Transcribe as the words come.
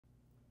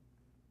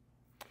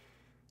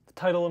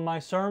title of my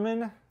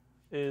sermon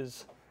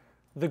is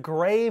The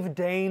Grave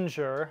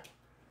Danger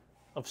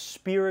of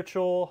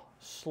Spiritual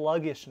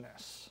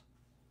Sluggishness.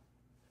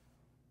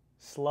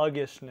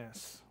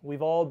 Sluggishness.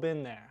 We've all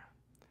been there.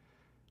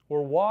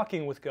 We're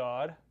walking with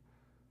God,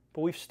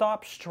 but we've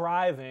stopped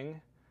striving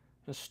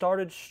and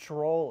started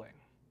strolling.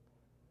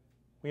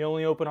 We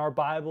only open our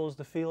Bibles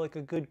to feel like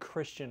a good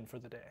Christian for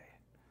the day.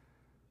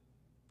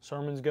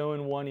 Sermons go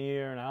in one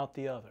ear and out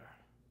the other.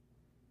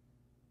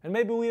 And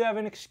maybe we have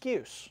an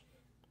excuse.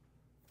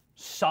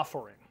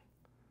 Suffering.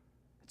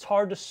 It's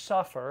hard to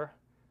suffer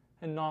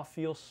and not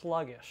feel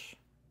sluggish.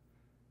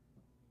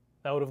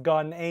 That would have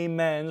gotten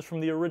amens from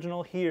the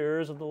original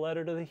hearers of the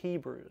letter to the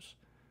Hebrews.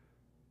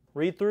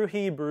 Read through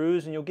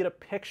Hebrews and you'll get a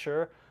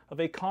picture of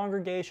a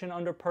congregation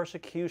under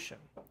persecution.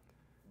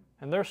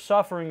 And their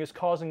suffering is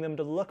causing them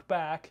to look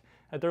back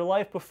at their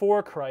life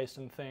before Christ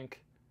and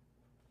think,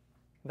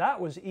 that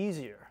was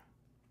easier.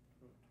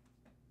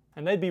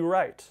 And they'd be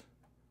right.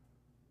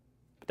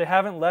 But they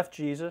haven't left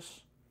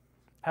Jesus,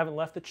 haven't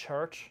left the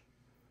church,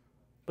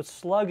 but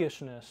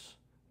sluggishness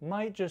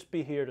might just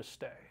be here to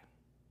stay.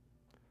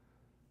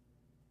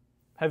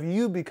 Have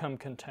you become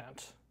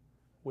content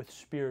with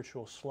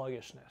spiritual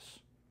sluggishness,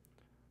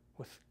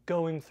 with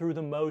going through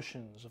the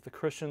motions of the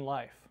Christian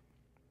life?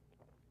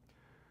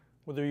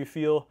 Whether you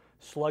feel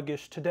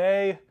sluggish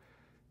today,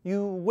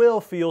 you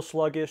will feel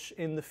sluggish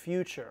in the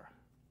future.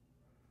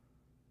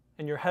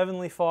 And your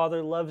Heavenly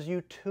Father loves you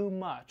too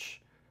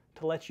much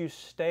to let you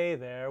stay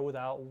there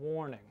without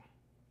warning.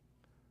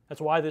 That's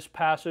why this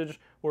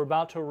passage we're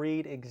about to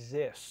read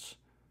exists,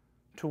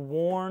 to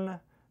warn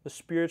the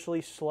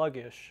spiritually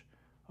sluggish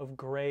of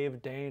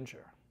grave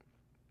danger.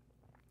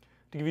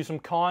 To give you some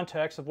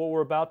context of what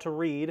we're about to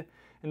read,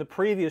 in the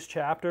previous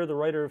chapter, the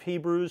writer of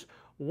Hebrews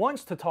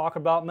wants to talk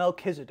about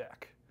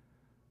Melchizedek,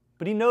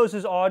 but he knows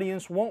his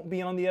audience won't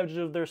be on the edges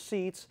of their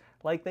seats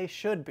like they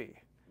should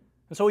be.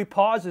 And so he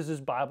pauses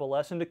his Bible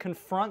lesson to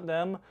confront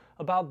them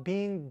about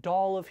being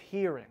dull of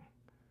hearing.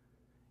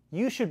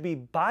 You should be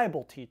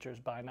Bible teachers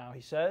by now, he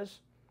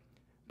says.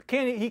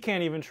 He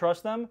can't even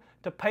trust them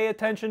to pay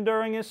attention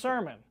during his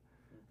sermon.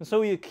 And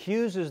so he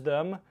accuses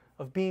them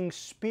of being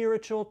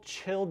spiritual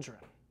children.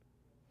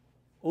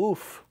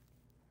 Oof.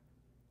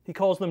 He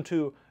calls them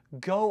to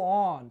go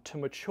on to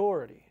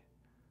maturity.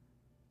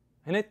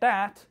 And at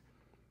that,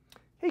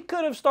 he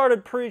could have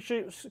started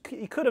preaching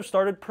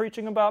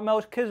about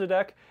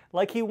Melchizedek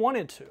like he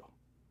wanted to.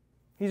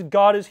 He's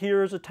got his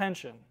hearers'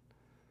 attention.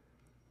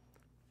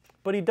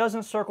 But he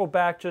doesn't circle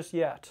back just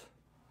yet.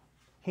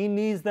 He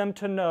needs them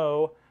to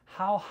know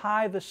how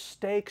high the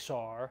stakes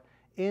are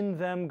in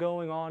them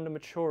going on to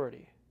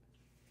maturity.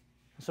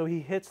 So he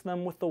hits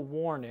them with the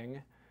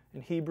warning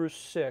in Hebrews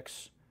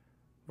 6,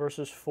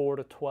 verses 4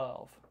 to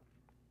 12.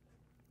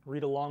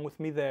 Read along with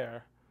me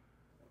there.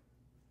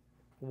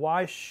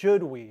 Why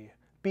should we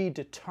be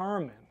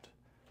determined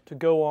to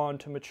go on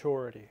to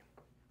maturity?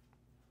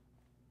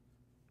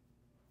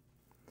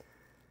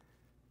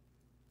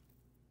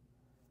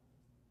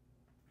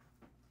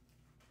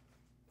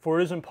 For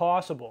it is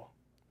impossible,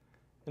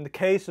 in the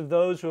case of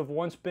those who have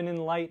once been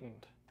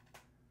enlightened,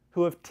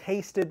 who have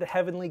tasted the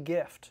heavenly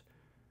gift,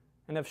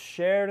 and have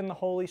shared in the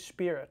Holy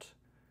Spirit,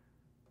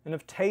 and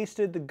have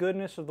tasted the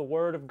goodness of the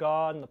Word of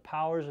God and the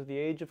powers of the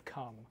age of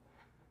come,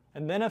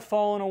 and then have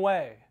fallen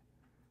away,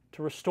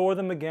 to restore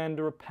them again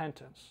to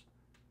repentance,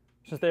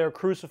 since they are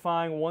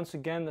crucifying once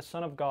again the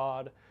Son of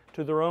God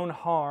to their own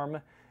harm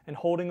and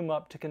holding him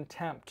up to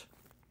contempt.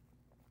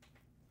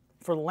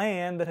 For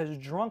land that has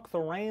drunk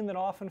the rain that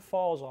often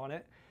falls on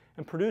it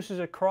and produces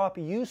a crop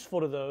useful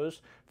to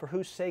those for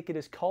whose sake it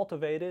is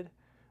cultivated,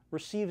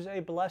 receives a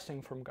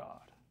blessing from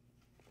God.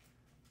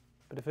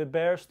 But if it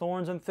bears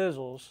thorns and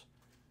thistles,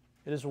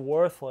 it is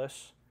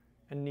worthless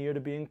and near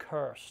to being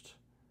cursed,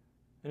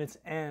 and its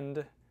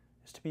end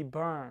is to be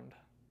burned.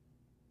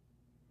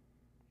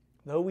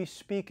 Though we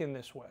speak in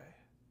this way,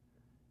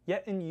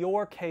 yet in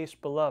your case,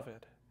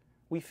 beloved,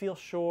 we feel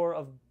sure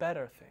of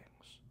better things,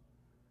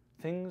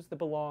 things that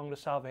belong to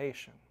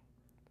salvation.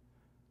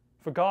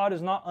 For God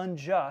is not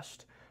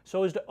unjust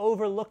so as to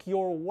overlook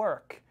your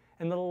work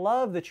and the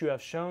love that you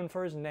have shown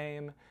for His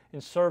name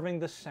in serving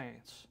the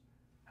saints,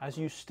 as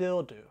you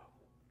still do.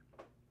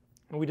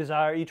 And we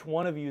desire each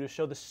one of you to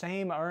show the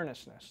same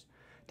earnestness,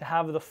 to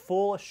have the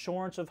full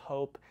assurance of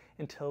hope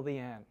until the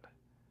end,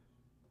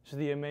 so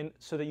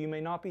that you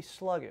may not be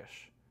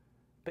sluggish,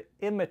 but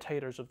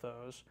imitators of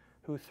those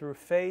who through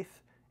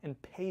faith and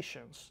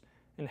patience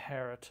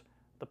inherit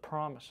the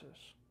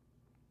promises.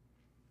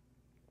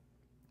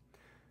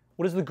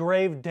 What is the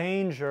grave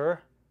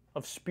danger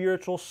of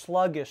spiritual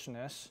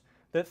sluggishness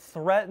that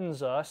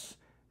threatens us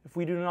if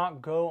we do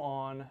not go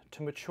on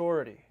to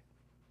maturity?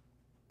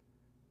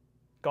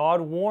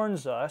 God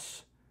warns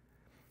us,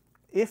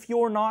 if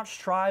you're not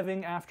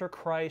striving after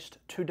Christ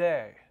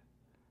today,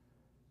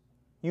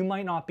 you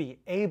might not be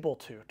able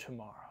to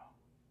tomorrow.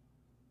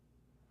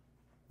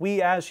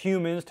 We as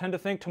humans tend to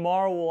think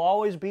tomorrow will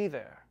always be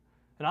there,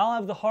 and I'll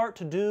have the heart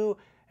to do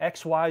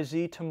X, Y,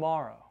 Z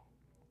tomorrow.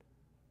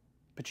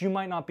 But you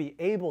might not be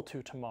able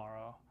to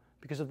tomorrow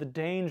because of the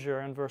danger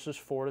in verses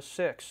 4 to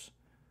 6.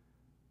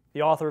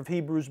 The author of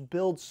Hebrews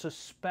builds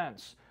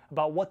suspense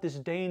about what this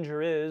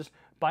danger is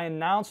by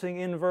announcing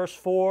in verse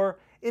 4,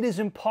 it is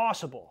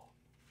impossible,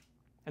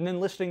 and then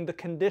listing the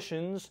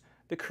conditions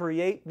that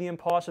create the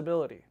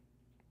impossibility.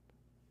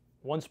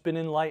 Once been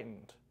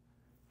enlightened,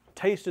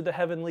 tasted the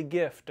heavenly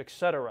gift,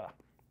 etc.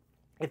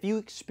 If you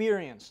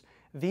experience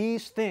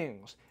these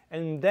things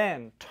and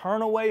then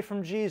turn away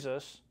from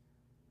Jesus,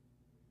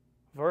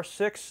 verse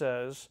 6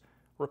 says,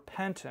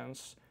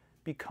 repentance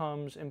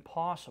becomes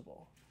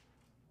impossible,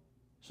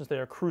 since they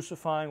are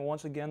crucifying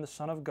once again the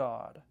Son of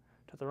God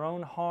to their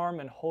own harm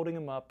and holding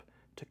Him up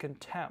to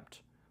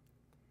contempt.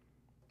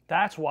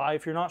 That's why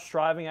if you're not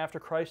striving after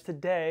Christ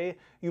today,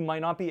 you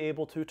might not be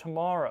able to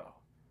tomorrow.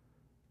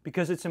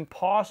 Because it's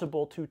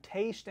impossible to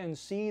taste and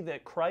see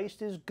that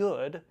Christ is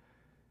good,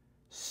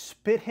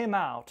 spit Him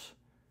out,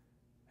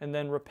 and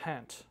then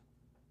repent.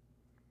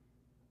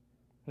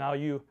 Now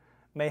you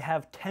may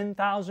have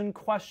 10,000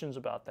 questions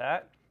about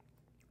that,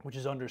 which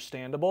is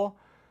understandable.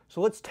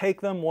 So let's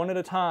take them one at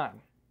a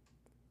time.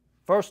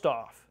 First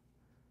off,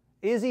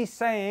 is He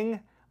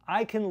saying,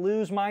 I can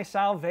lose my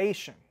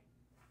salvation?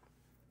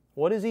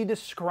 What is He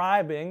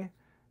describing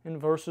in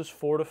verses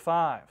 4 to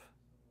 5?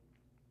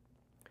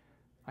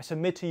 I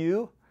submit to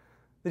you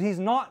that He's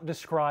not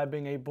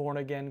describing a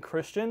born-again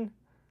Christian,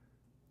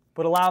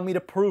 but allow me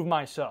to prove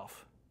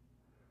myself.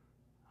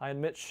 I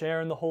admit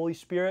sharing the Holy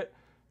Spirit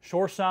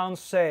sure sounds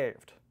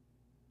saved.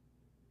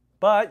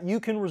 But you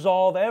can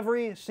resolve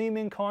every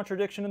seeming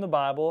contradiction in the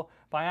Bible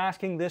by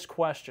asking this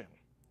question.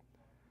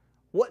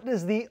 What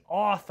does the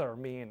author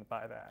mean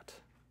by that?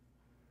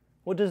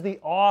 What does the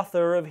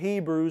author of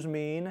Hebrews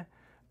mean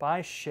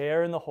by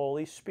share in the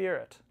Holy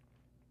Spirit?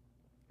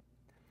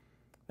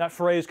 That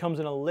phrase comes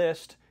in a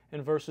list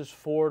in verses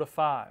 4 to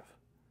 5.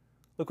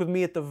 Look with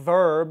me at the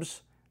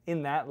verbs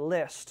in that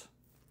list.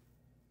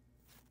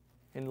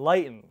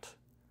 Enlightened,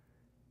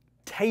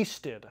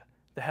 tasted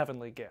the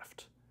heavenly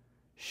gift,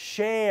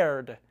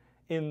 shared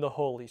in the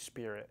Holy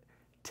Spirit,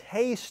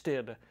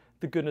 tasted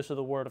the goodness of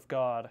the Word of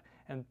God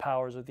and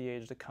powers of the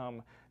age to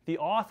come. The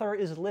author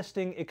is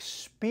listing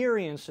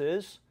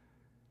experiences,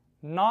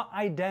 not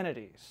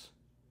identities.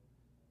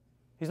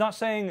 He's not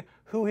saying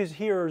who his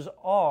hearers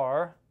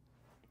are.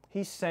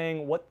 He's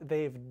saying what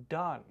they've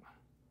done.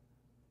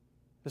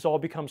 This all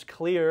becomes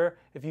clear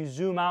if you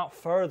zoom out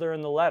further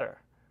in the letter.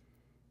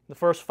 In the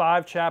first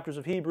 5 chapters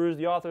of Hebrews,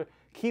 the author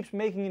keeps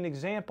making an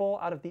example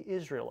out of the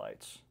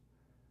Israelites.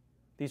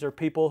 These are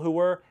people who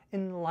were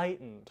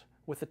enlightened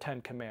with the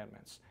 10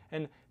 Commandments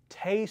and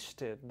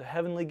tasted the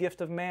heavenly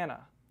gift of manna.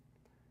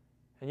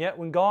 And yet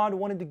when God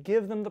wanted to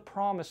give them the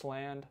promised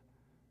land,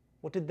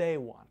 what did they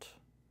want?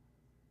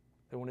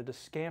 They wanted to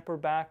scamper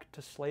back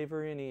to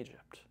slavery in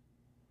Egypt.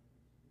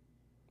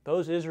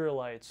 Those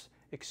Israelites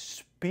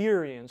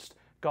experienced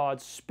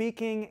God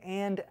speaking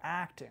and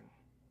acting,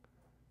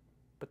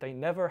 but they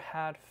never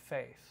had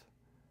faith.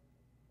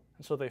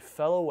 And so they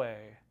fell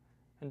away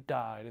and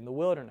died in the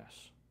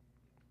wilderness.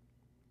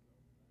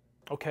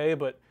 Okay,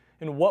 but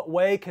in what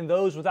way can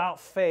those without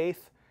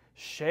faith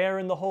share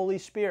in the Holy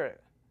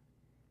Spirit?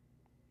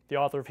 The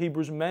author of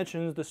Hebrews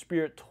mentions the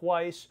Spirit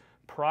twice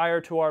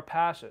prior to our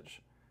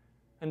passage,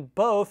 and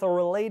both are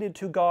related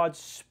to God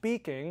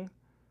speaking,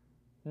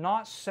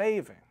 not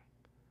saving.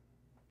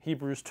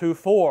 Hebrews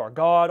 2:4,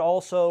 God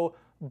also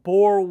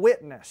bore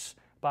witness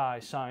by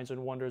signs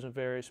and wonders and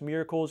various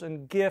miracles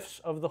and gifts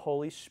of the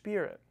Holy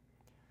Spirit.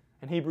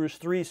 And Hebrews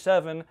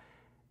 3:7,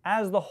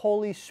 as the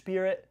Holy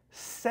Spirit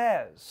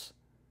says,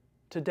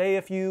 today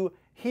if you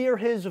hear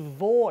His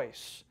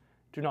voice,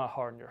 do not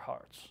harden your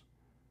hearts.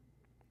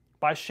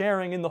 By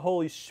sharing in the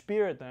Holy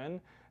Spirit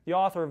then, the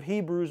author of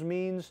Hebrews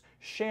means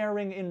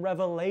sharing in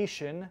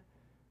revelation,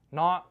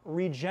 not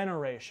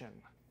regeneration.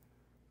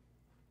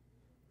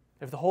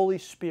 If the Holy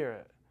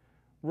Spirit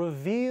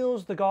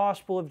reveals the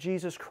gospel of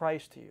Jesus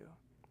Christ to you,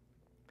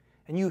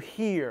 and you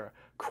hear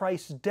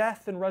Christ's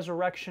death and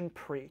resurrection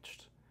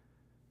preached,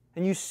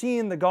 and you see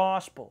in the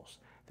Gospels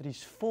that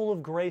He's full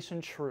of grace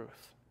and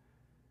truth,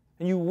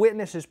 and you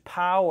witness His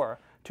power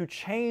to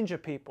change a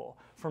people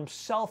from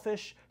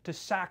selfish to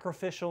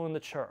sacrificial in the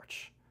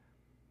church,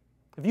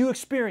 if you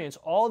experience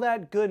all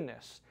that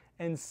goodness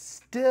and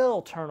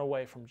still turn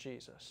away from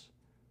Jesus,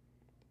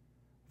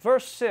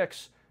 verse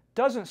 6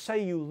 doesn't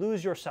say you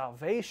lose your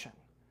salvation.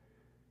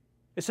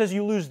 It says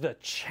you lose the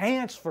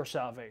chance for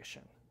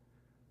salvation,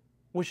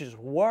 which is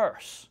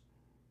worse.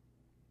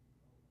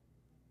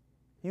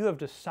 You have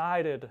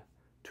decided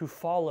to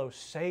follow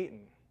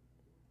Satan.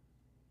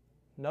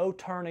 No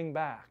turning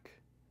back.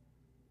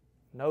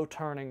 No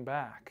turning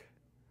back.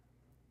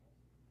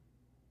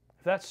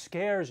 If that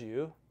scares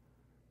you,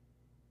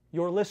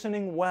 you're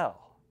listening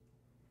well.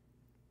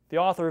 The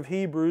author of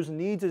Hebrews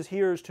needs his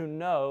hearers to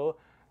know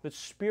that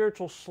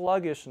spiritual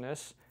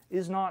sluggishness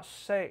is not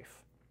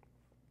safe,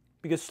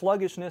 because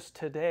sluggishness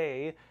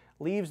today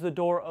leaves the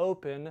door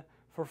open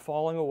for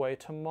falling away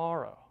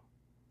tomorrow.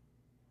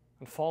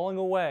 And falling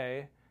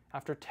away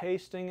after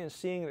tasting and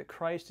seeing that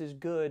Christ is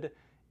good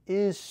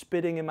is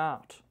spitting Him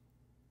out.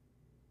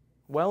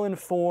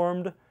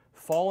 well-informed,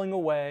 falling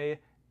away,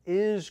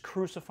 is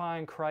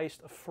crucifying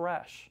Christ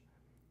afresh.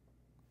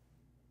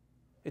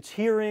 It's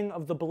hearing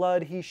of the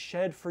blood He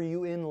shed for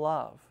you in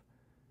love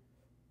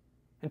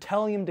and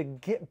telling Him to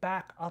get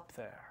back up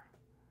there.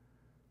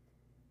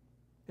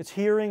 It's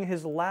hearing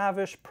His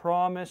lavish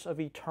promise of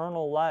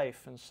eternal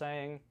life and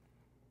saying,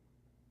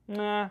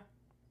 nah,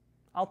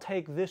 I'll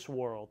take this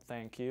world,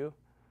 thank you.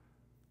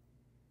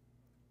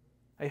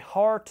 A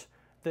heart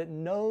that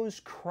knows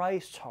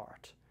Christ's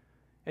heart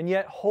and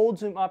yet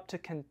holds Him up to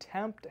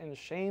contempt and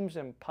shames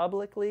Him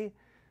publicly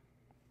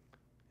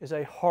is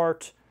a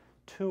heart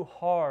too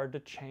hard to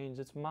change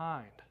its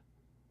mind.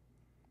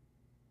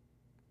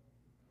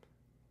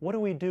 What do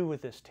we do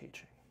with this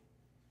teaching?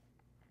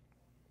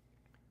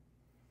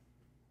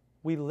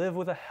 We live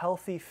with a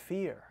healthy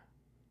fear.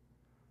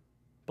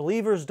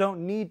 Believers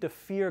don't need to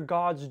fear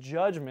God's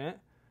judgment,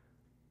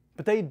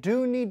 but they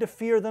do need to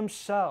fear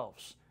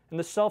themselves and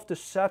the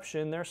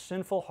self-deception their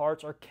sinful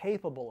hearts are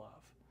capable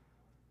of.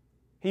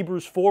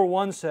 Hebrews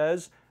 4:1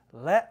 says,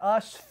 "Let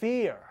us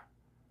fear,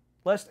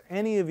 lest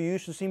any of you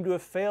should seem to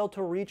have failed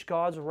to reach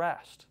God's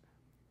rest."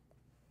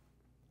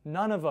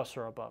 None of us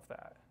are above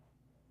that.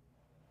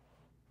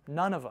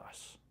 None of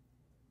us.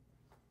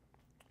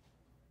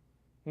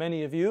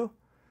 Many of you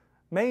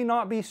may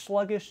not be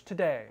sluggish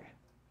today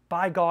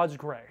by God's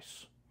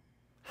grace.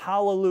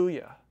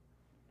 Hallelujah.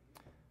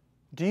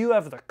 Do you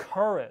have the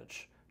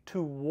courage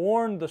to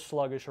warn the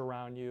sluggish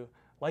around you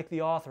like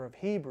the author of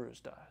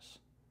Hebrews does?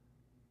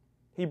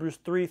 Hebrews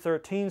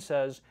 3:13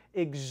 says,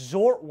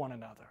 "Exhort one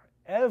another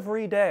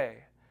every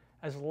day,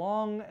 as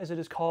long as it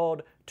is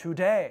called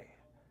today,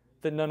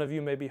 that none of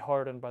you may be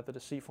hardened by the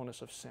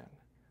deceitfulness of sin."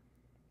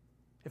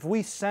 If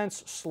we sense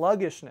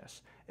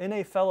sluggishness in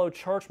a fellow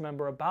church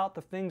member about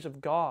the things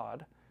of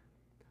God,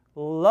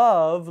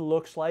 love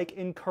looks like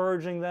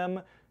encouraging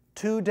them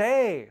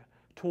today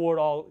toward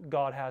all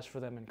God has for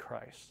them in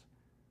Christ.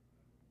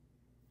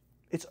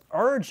 It's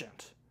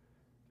urgent,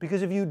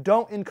 because if you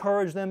don't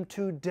encourage them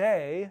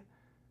today,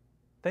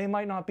 they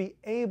might not be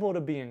able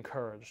to be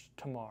encouraged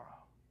tomorrow.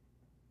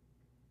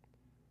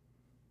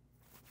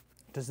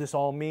 Does this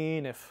all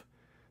mean if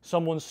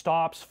someone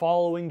stops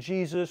following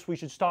Jesus, we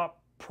should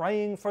stop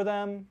praying for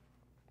them?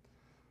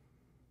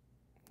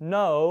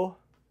 No,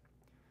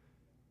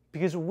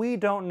 because we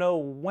don't know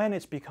when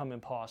it's become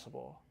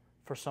impossible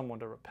for someone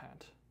to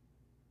repent.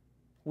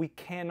 We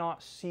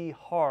cannot see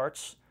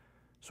hearts,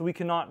 so we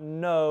cannot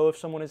know if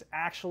someone has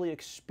actually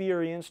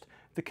experienced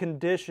the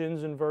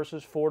conditions in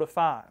verses 4 to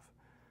 5.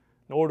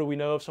 Nor do we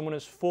know if someone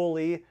has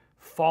fully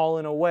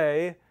fallen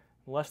away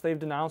unless they've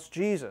denounced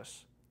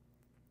Jesus.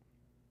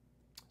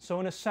 So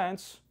in a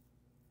sense,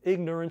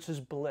 ignorance is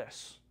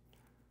bliss.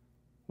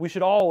 We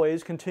should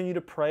always continue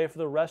to pray for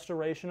the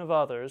restoration of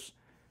others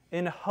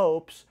in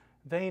hopes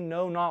they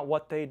know not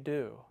what they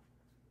do.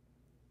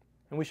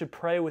 And we should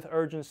pray with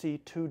urgency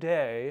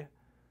today,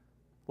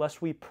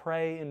 lest we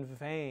pray in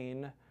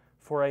vain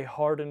for a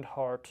hardened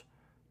heart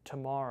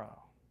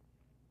tomorrow.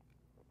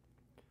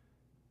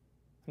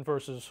 In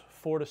verses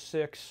 4 to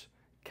 6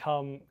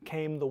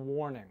 came the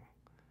warning.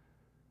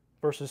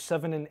 Verses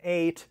 7 and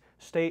 8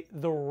 state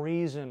the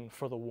reason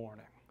for the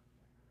warning.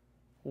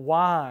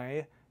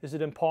 Why is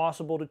it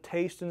impossible to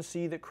taste and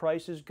see that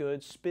Christ is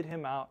good, spit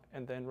Him out,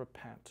 and then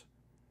repent?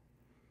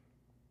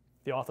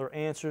 The author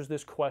answers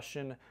this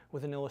question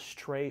with an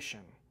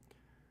illustration.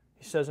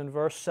 He says in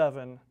verse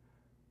 7,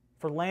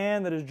 "For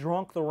land that has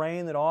drunk the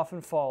rain that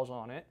often falls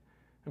on it,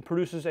 and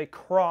produces a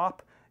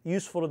crop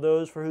useful to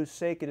those for whose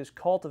sake it is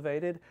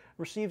cultivated,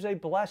 receives a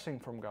blessing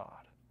from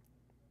God.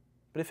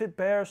 But if it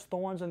bears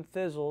thorns and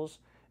thistles,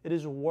 it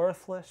is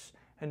worthless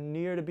and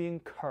near to being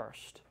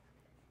cursed,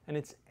 and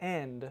its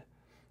end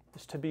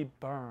is to be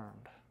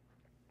burned."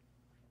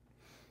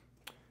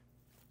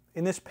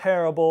 In this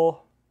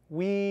parable,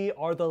 we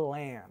are the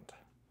land.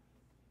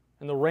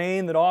 And the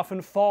rain that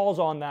often falls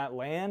on that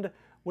land,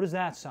 what does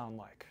that sound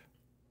like?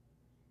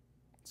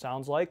 It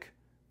sounds like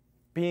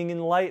being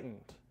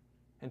enlightened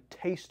and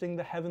tasting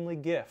the heavenly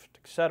gift,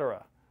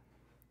 etc.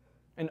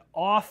 And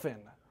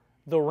often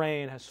the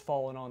rain has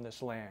fallen on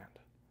this land.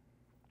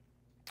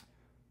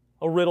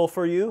 A riddle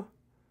for you.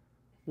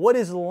 What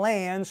is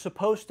land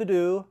supposed to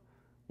do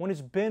when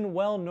it's been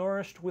well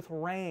nourished with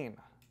rain?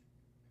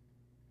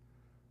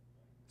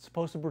 It's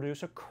supposed to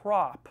produce a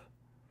crop.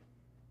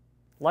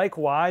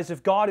 Likewise,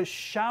 if God is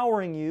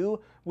showering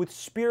you with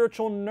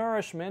spiritual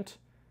nourishment,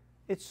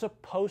 it's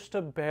supposed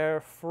to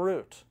bear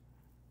fruit.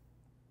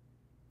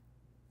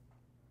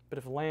 But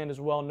if land is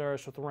well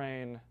nourished with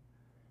rain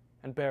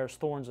and bears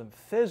thorns and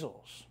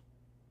thistles,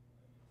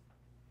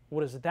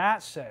 what does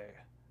that say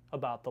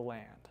about the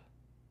land?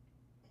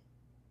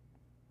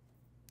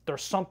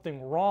 There's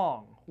something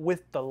wrong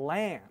with the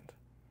land.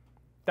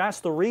 That's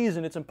the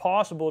reason it's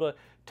impossible to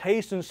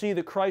taste and see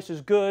that Christ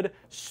is good,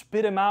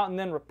 spit Him out, and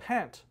then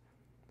repent.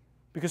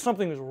 Because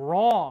something is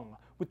wrong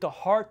with the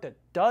heart that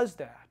does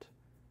that.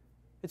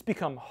 It's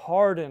become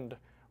hardened,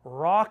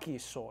 rocky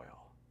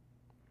soil.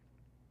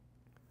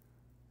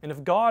 And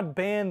if God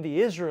banned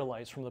the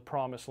Israelites from the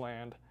Promised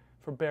Land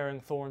for bearing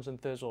thorns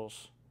and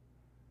thistles,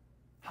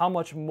 how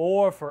much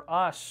more for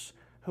us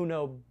who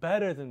know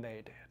better than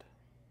they did?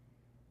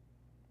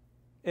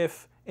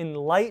 If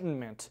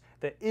enlightenment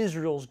that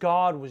Israel's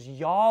God was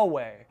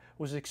Yahweh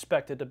was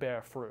expected to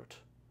bear fruit,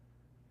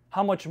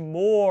 how much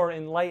more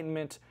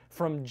enlightenment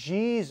from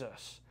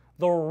Jesus,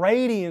 the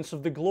radiance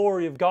of the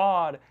glory of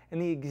God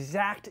and the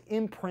exact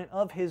imprint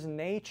of His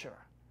nature?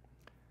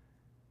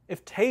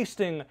 If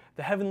tasting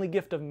the heavenly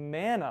gift of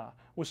manna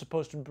was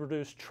supposed to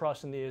produce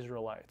trust in the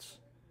Israelites,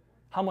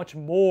 how much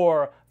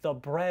more the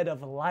bread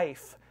of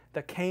life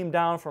that came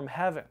down from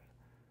heaven?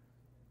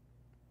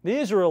 The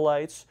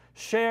Israelites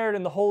shared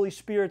in the Holy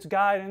Spirit's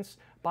guidance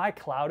by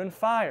cloud and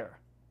fire.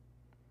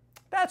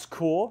 That's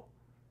cool.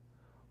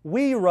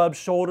 We rub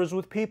shoulders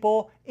with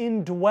people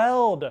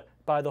indwelled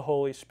by the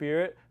Holy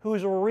Spirit, who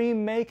is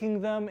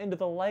remaking them into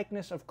the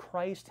likeness of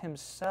Christ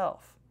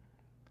Himself.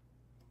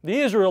 The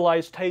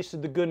Israelites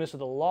tasted the goodness of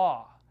the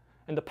law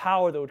and the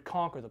power that would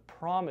conquer the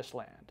promised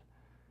land.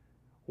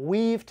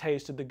 We've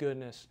tasted the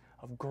goodness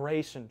of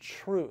grace and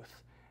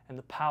truth and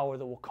the power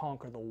that will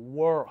conquer the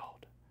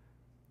world.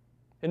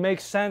 It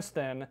makes sense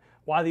then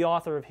why the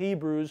author of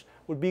Hebrews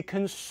would be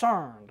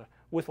concerned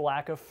with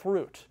lack of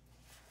fruit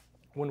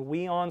when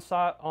we on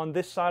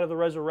this side of the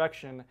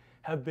resurrection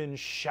have been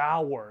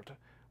showered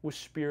with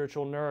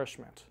spiritual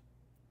nourishment.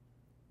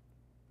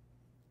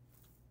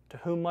 To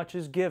whom much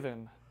is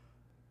given,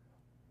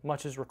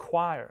 much is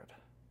required.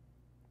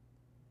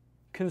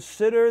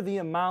 Consider the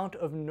amount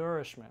of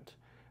nourishment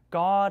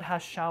God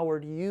has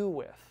showered you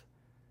with,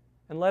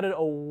 and let it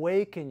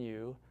awaken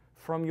you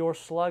from your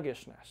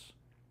sluggishness.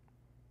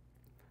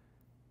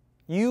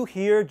 You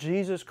hear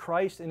Jesus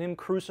Christ and Him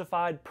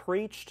crucified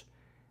preached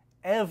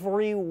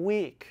every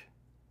week.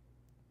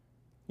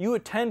 You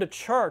attend a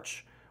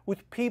church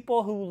with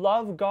people who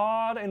love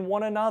God and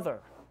one another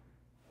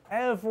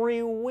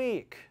every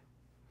week.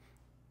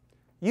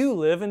 You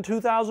live in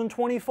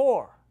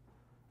 2024,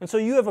 and so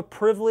you have a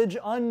privilege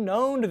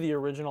unknown to the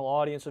original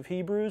audience of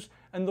Hebrews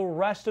and the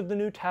rest of the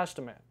New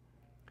Testament.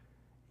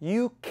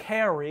 You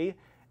carry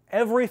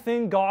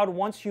everything God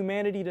wants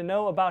humanity to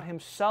know about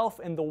Himself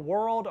and the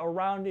world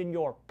around in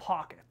your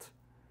pocket.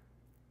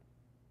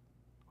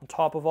 On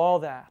top of all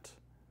that,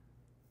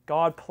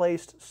 God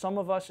placed some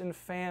of us in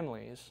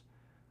families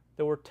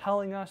that were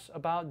telling us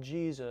about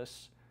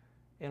Jesus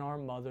in our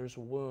mother's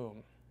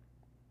womb.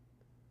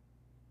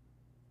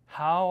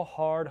 How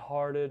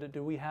hard-hearted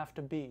do we have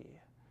to be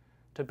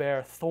to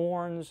bear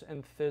thorns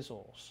and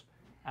thistles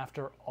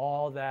after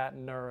all that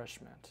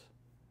nourishment?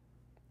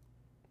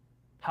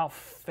 How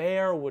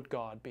fair would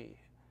God be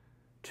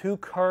to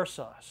curse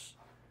us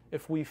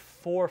if we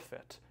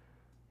forfeit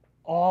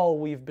all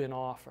we've been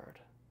offered?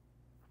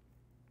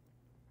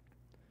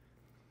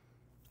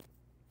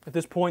 At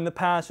this point in the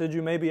passage,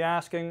 you may be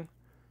asking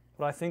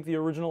what I think the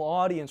original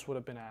audience would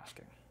have been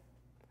asking.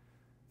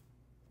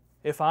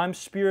 If I'm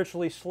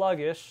spiritually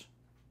sluggish,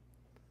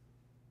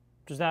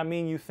 does that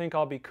mean you think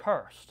I'll be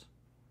cursed?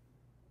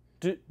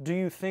 Do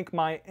you think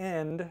my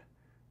end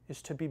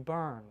is to be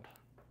burned?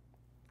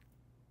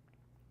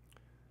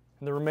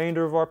 In the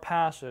remainder of our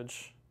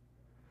passage,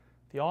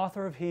 the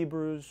author of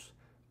Hebrews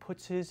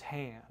puts his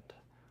hand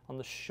on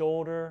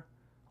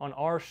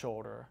our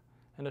shoulder,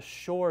 and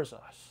assures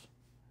us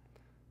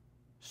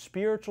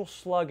spiritual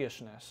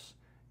sluggishness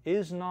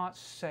is not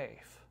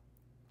safe,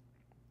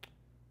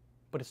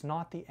 but it's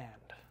not the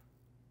end.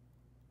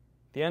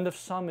 The end of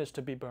some is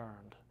to be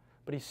burned.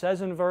 But he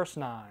says in verse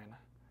 9,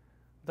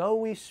 though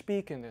we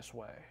speak in this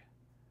way,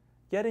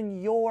 yet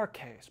in your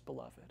case,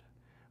 beloved,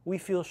 we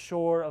feel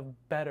sure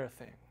of better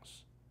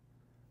things,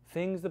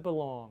 things that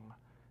belong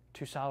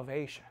to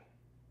salvation.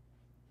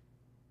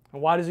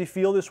 And why does he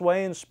feel this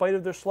way in spite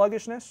of their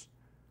sluggishness?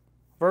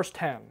 Verse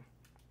 10,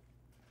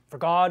 for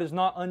God is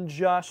not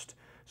unjust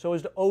so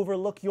as to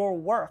overlook your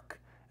work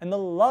and the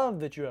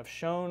love that you have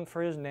shown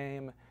for His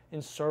name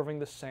in serving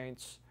the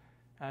saints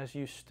as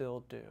you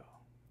still do.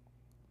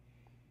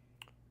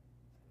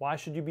 Why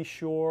should you be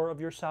sure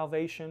of your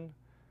salvation,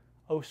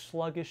 O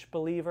sluggish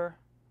believer?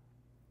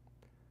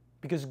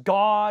 Because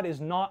God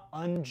is not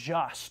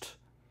unjust.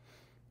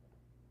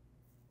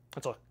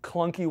 That's a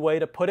clunky way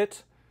to put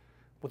it,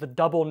 with a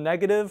double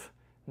negative,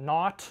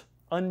 not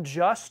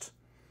unjust.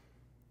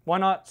 Why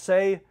not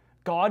say,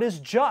 God is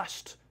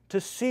just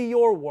to see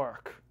your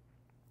work?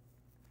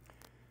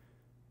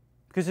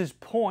 Because his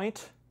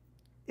point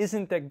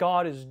isn't that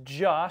God is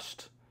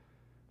just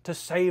to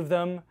save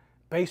them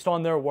based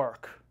on their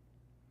work.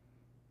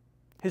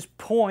 His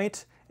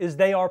point is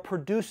they are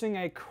producing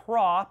a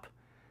crop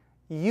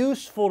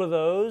useful to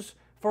those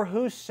for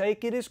whose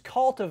sake it is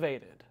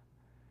cultivated.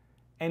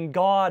 And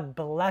God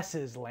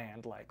blesses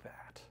land like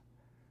that.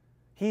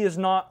 He is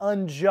not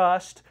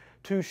unjust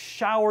to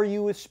shower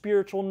you with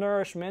spiritual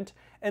nourishment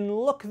and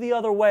look the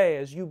other way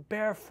as you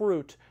bear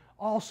fruit,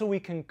 also He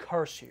can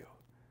curse you.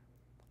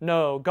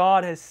 No,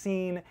 God has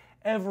seen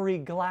every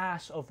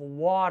glass of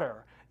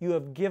water you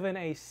have given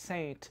a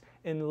saint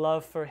in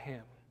love for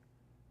Him.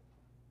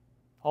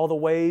 All the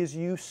ways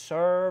you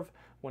serve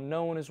when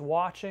no one is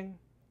watching,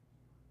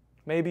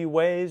 maybe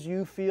ways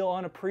you feel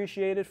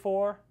unappreciated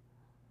for,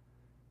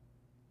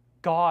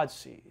 God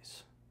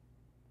sees.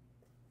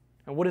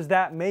 And what does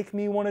that make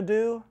me want to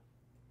do?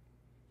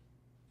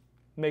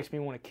 It makes me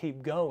want to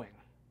keep going,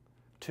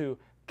 to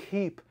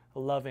keep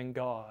loving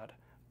God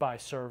by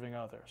serving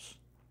others.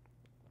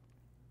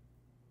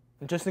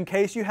 And just in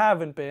case you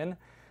haven't been,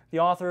 the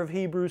author of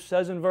Hebrews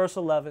says in verse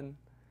 11,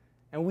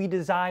 "And we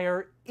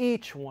desire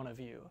each one of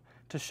you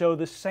to show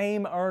the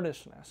same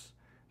earnestness,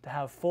 to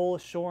have full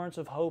assurance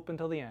of hope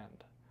until the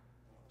end,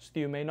 so that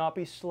you may not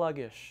be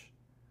sluggish,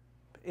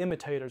 but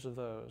imitators of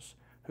those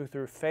who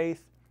through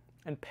faith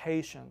and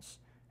patience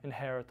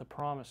inherit the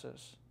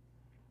promises."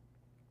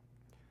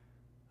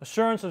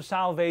 Assurance of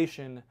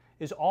salvation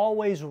is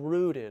always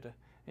rooted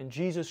in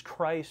Jesus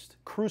Christ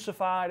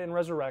crucified and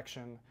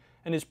resurrection,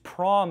 and His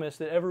promise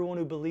that everyone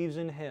who believes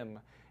in Him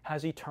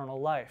has eternal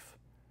life.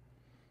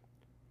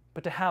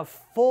 But to have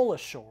full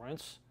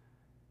assurance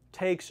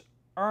takes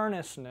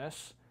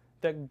earnestness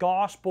that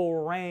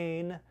gospel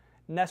reign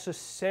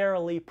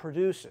necessarily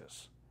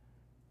produces.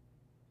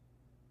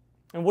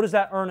 And what does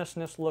that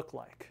earnestness look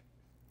like?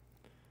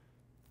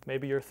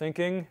 Maybe you're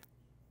thinking,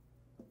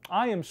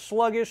 I am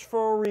sluggish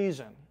for a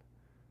reason.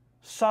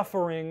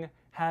 Suffering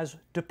has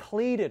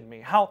depleted me.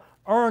 How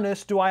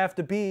earnest do I have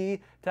to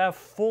be to have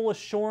full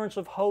assurance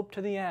of hope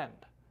to the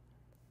end?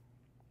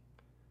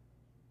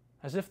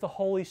 As if the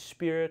Holy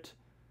Spirit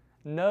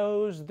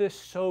knows this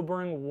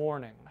sobering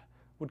warning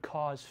would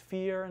cause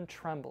fear and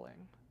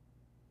trembling.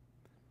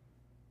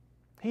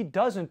 He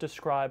doesn't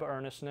describe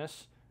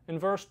earnestness in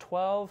verse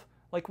 12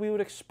 like we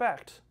would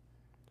expect.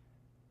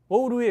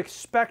 What would we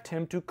expect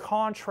Him to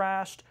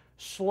contrast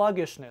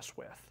sluggishness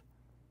with?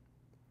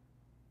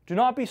 Do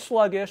not be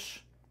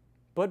sluggish,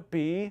 but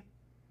be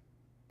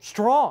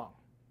strong.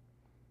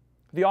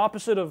 The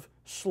opposite of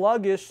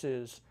sluggish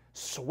is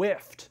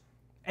swift,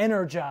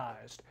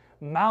 energized,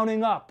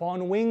 mounting up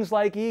on wings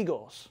like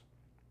eagles.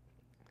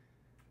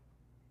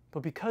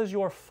 But because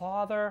your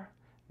Father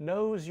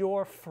knows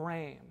your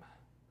frame,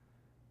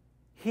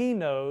 He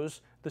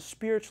knows the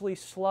spiritually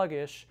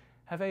sluggish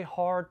have a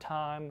hard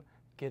time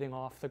getting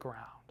off the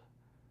ground.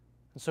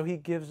 And so He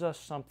gives us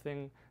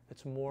something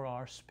that's more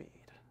our speed.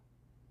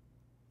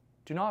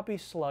 Do not be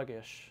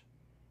sluggish,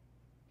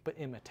 but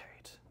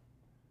imitate.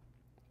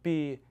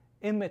 Be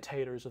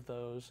imitators of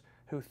those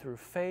who through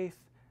faith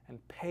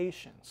and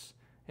patience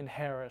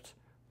inherit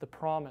the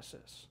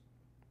promises.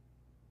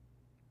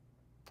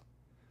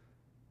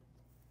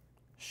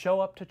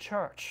 Show up to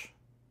church.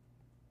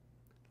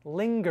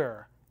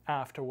 Linger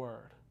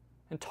afterward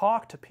and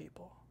talk to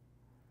people.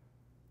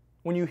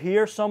 When you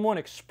hear someone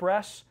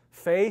express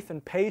faith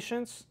and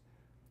patience,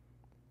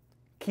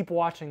 keep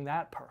watching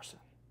that person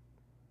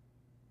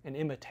and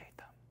imitate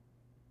them.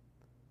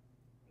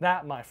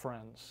 That, my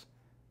friends,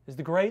 is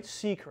the great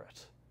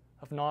secret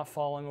of not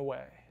falling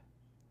away,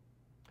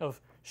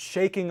 of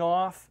shaking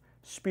off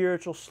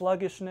spiritual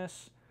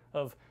sluggishness,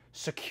 of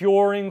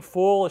securing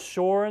full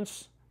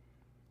assurance,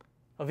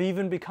 of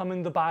even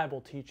becoming the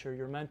Bible teacher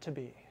you're meant to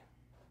be.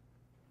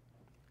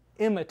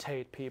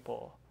 Imitate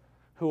people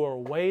who are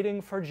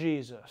waiting for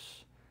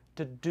Jesus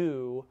to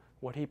do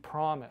what He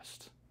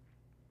promised.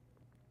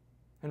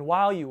 And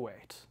while you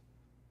wait,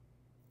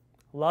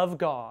 love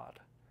God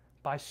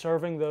by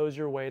serving those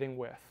you're waiting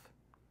with.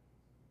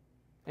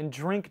 And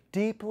drink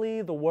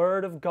deeply the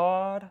Word of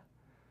God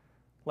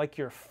like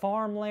your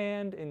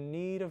farmland in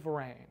need of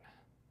rain.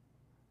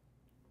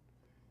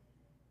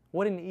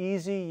 What an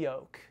easy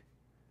yoke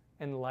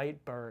and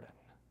light burden.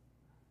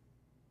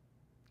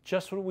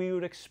 Just what we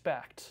would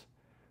expect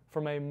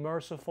from a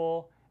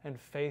merciful and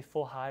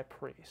faithful high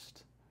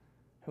priest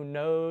who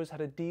knows how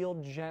to deal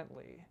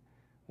gently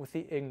with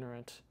the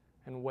ignorant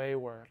and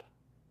wayward.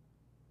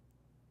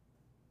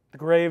 The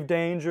grave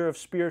danger of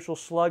spiritual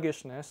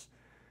sluggishness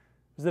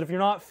is that if you're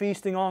not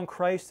feasting on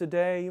Christ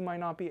today, you might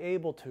not be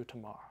able to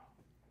tomorrow.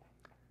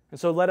 And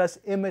so let us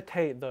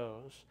imitate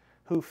those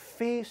who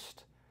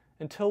feast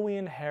until we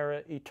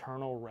inherit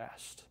eternal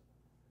rest,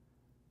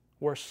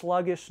 where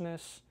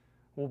sluggishness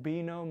will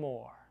be no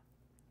more,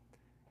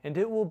 and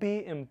it will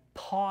be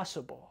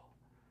impossible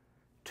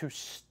to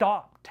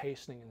stop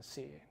tasting and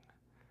seeing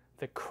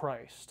that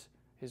Christ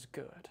is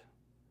good.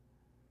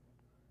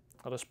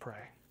 Let us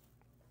pray.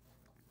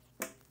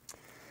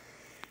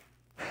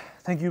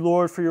 Thank you,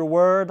 Lord, for your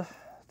word.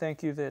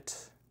 Thank you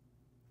that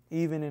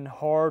even in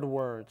hard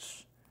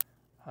words,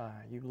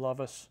 you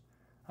love us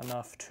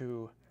enough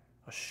to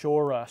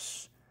assure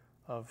us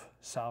of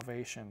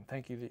salvation.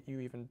 Thank you that you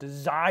even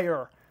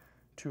desire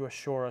to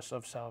assure us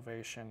of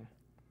salvation.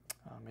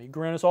 May you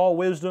grant us all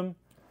wisdom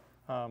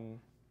in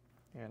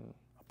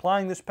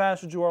applying this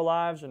passage to our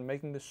lives and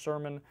making this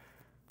sermon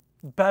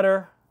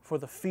better for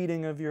the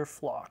feeding of your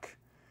flock.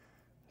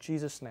 In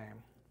Jesus'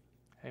 name,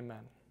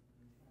 amen.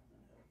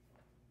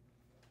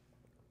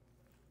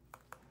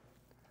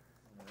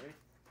 All right.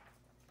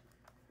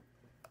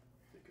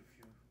 Take a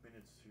few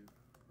minutes to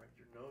write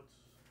your notes,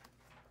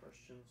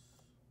 questions.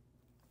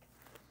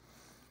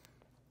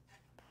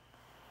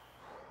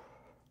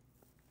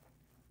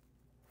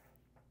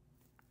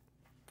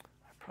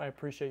 I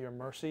appreciate your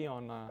mercy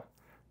on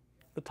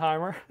the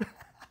timer. I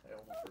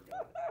almost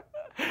forgot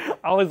it.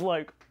 I was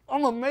like,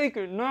 I'm gonna make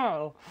it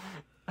now.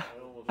 I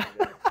almost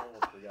forgot.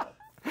 Almost forgot.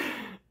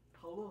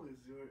 How long is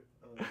your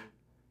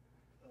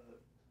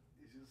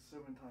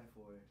sermon time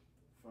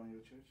from your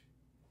church?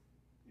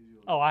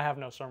 Usually. Oh, I have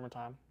no sermon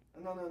time.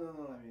 No. I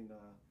mean,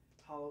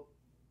 how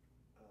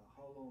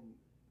long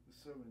the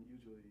sermon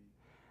usually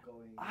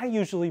going? I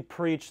usually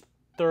preach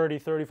 30,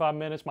 35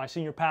 minutes. My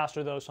senior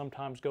pastor, though,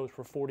 sometimes goes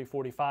for 40,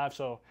 45,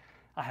 so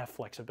I have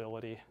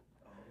flexibility.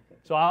 Oh, okay.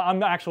 So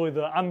I'm actually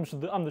I'm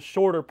the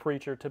shorter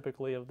preacher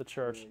typically of the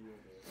church Yeah, you're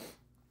there.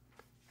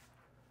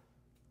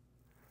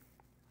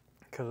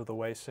 because of the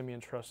way Simeon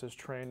Trust has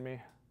trained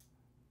me.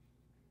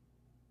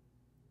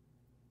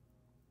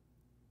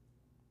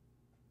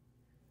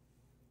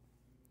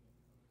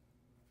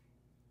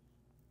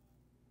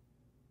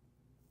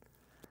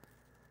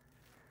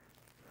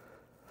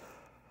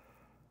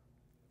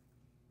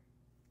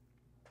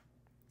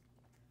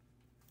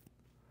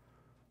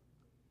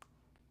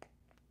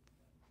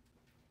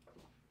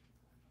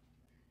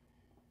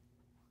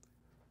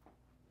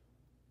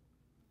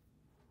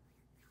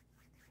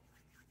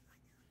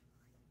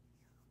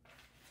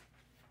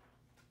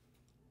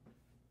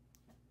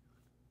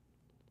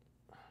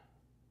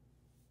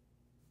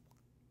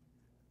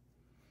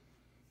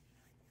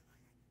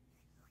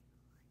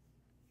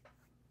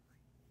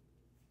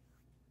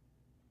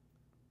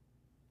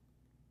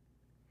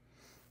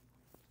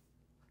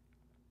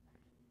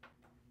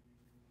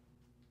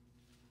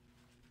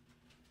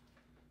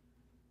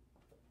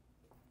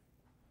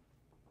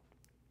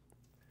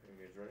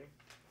 You guys ready?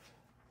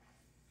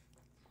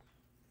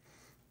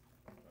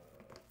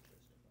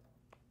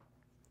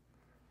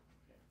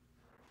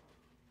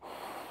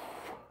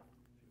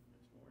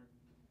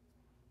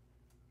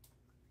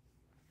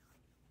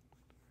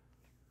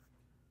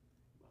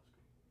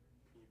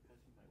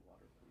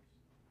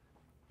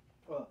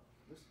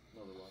 This?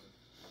 No, the water.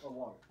 Oh,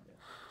 water. Yeah.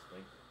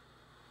 Thank you.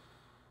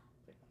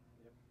 Yep.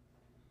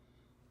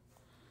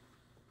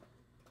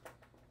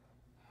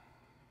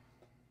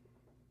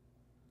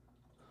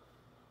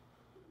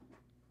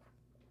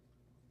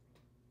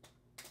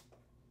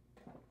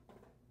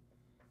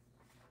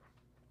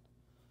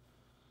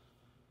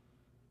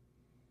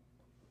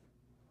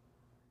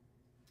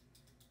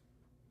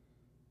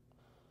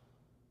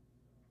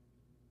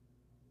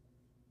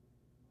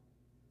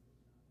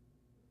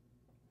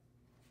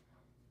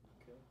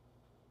 Okay.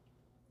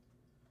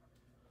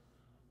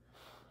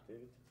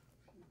 David?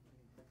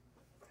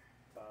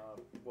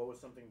 What was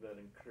something that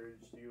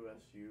encouraged you as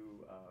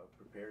you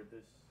prepared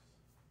this?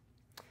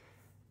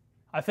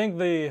 I think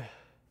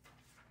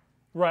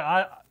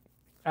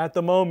at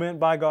the moment,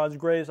 by God's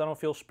grace, I don't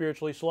feel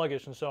spiritually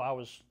sluggish, and so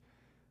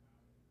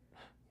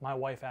my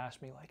wife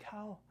asked me, like,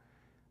 how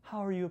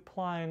are you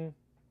applying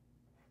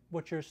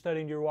what you're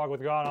studying to your walk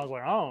with God? And I was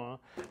like, I don't know.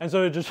 And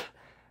so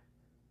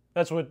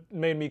that's what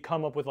made me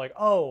come up with, like,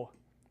 oh,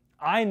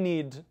 I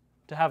need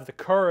to have the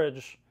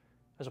courage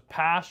as a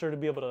pastor to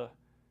be able to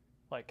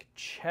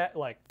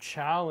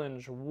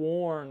challenge,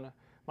 warn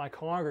my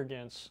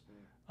congregants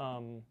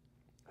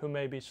who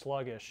may be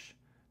sluggish.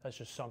 That's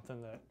just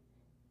something that,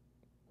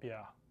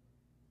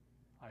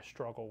 I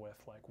struggle with.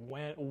 Like,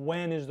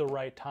 when is the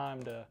right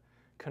time to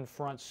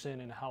confront sin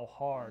and how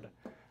hard?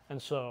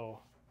 And so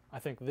I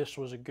think this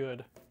was a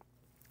good,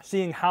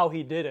 seeing how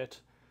he did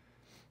it,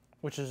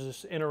 which is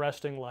this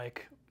interesting,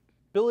 like,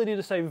 ability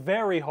to say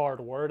very hard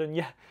word and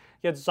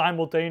yet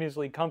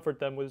simultaneously comfort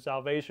them with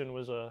salvation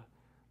was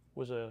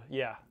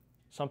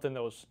something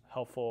that was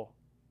helpful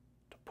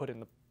to put in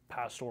the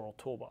pastoral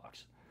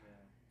toolbox.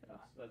 Yeah.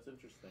 That's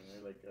interesting.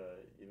 Right? Like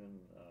even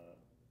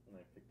when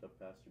I picked up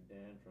Pastor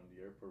Dan from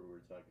the airport, we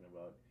were talking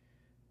about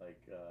like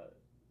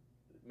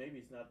maybe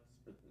it's not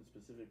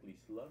specifically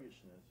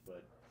sluggishness,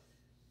 but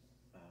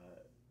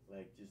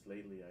like just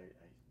lately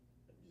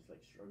I'm just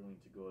like struggling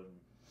to go and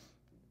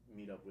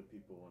meet up with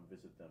people and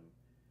visit them,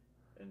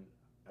 and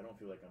I don't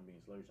feel like I'm being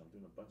sluggish. I'm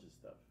doing a bunch of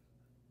stuff,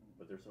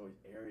 but there's always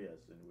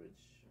areas in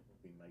which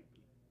we might be,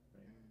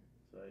 right?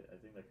 So I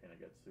think that kind of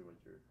gets to what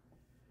you're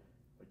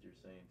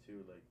saying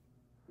too. Like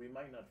we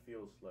might not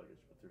feel sluggish,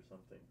 but there's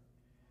something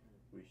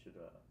we should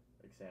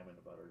examine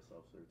about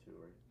ourselves there too,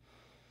 right?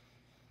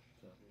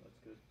 So that's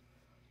good.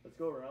 Let's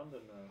go around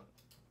and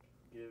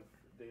give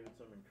David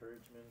some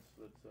encouragements.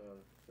 Let's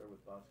start with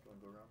Bosco and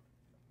go around.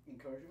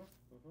 Encouragement?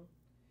 Mm-hmm.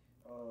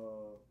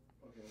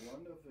 Okay,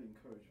 one of the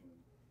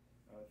encouragement,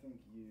 I think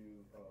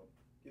you're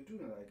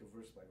doing like a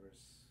verse by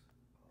verse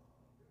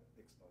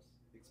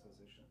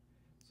exposition.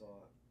 So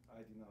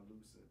I did not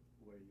lose it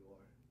where you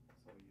are.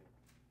 So you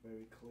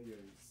very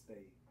clearly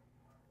stay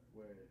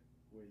where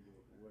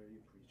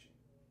you're preaching.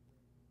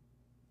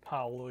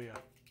 Hallelujah.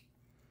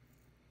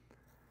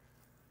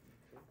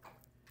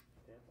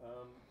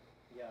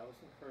 Yeah, I was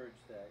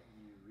encouraged that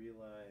you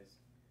realized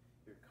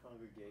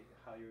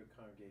how your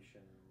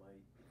congregation might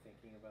be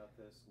thinking about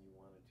this, and you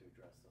wanted to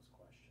address those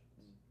questions.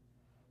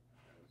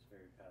 It was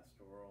very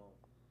pastoral.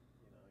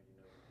 You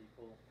know the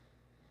people,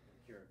 and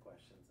here are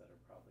questions that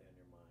are probably on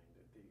your mind.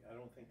 I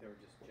don't think they were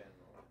just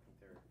general. I think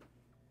you're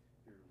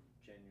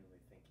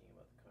genuinely thinking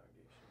about the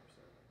congregation you're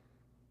serving.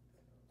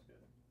 That's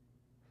good.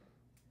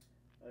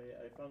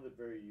 I found it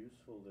very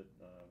useful that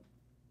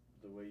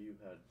the way you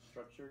had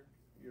structured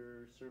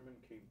your sermon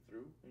came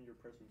through in your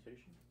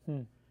presentation.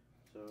 Hmm.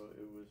 So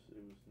it was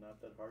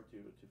not that hard to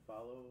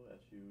follow,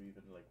 as you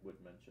even like would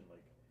mention,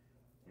 like,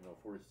 you know,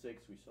 4 to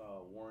 6 we saw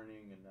a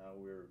warning, and now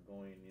we're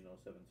going, you know,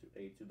 7 to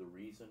 8 to the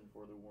reason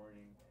for the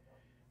warning,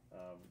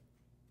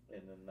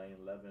 and then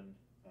 9-11.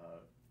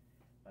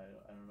 I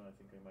don't know. I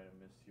think I might have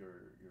missed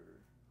your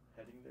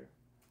heading there.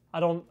 I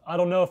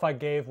don't know if I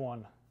gave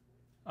one,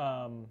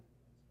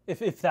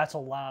 if that's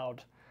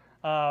allowed.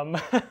 Well,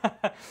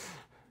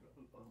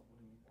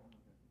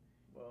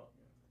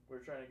 we're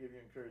trying to give you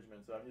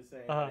encouragement, so I'm just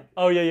saying. Uh-huh. Like,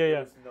 Oh, yeah. it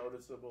was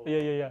noticeable.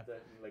 Yeah.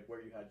 That, like,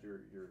 where you had your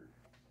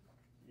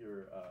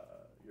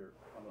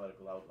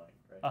homiletical outline,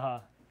 right? Uh-huh.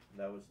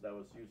 That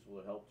was useful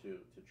to help to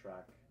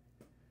track.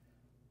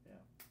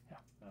 Yeah.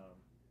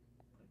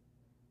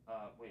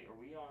 Wait, are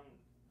we on?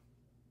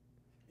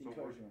 So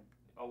Encouragement.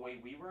 Oh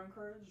wait, we were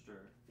encouraged,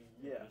 or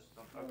Yeah. just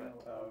okay.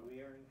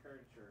 We are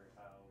encouraged, or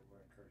how we're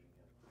encouraging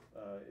him.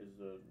 Is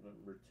the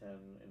number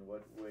 10? In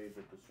what way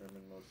did the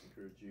sermon most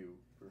encourage you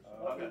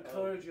personally? Okay.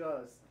 Encourage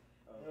us.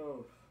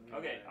 Oh.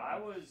 Okay, I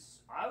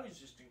was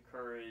just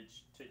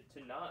encouraged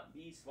to not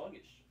be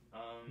sluggish.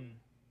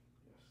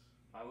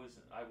 I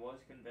was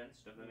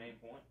convinced of the main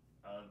point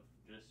of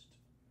just,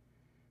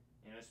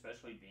 you know,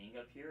 especially being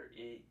up here,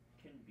 it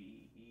can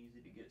be easy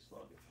to get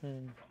sluggish.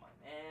 I'm like,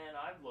 man,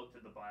 I've looked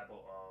at the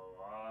Bible a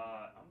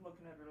lot. I'm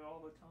looking at it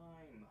all the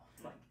time.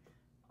 Like,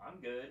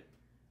 I'm good.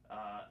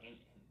 And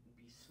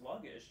be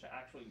sluggish to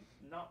actually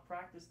not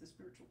practice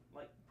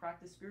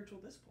practice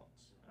spiritual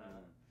disciplines.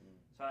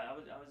 So I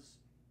was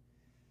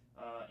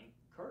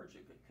encouraged,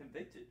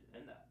 convicted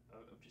in that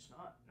of just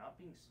not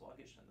being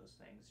sluggish in those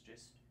things.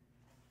 Just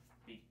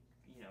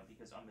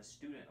because I'm a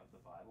student of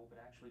the Bible,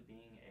 but actually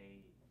being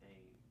a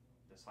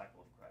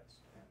disciple of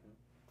Christ and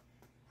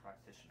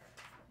practitioner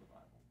of the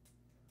Bible.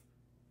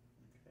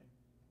 Okay.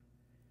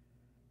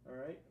 All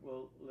right.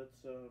 Well, let's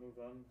move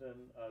on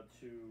then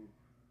to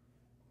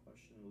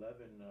question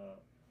 11.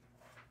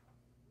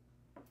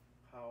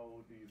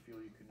 How do you feel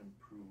you can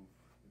improve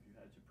if you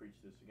had to preach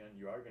this again?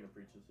 You are going to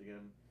preach this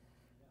again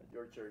at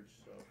your church.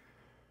 So,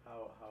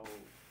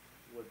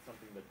 what's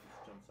something that just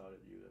jumps out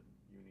at you that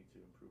you need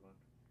to improve on?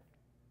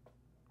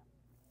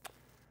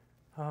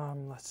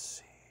 Let's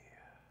see.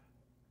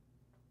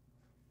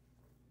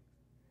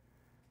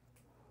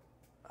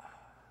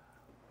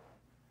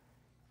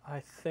 I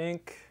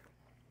think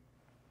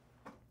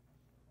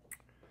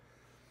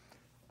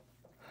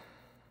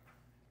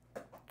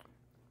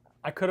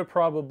I could have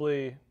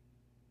probably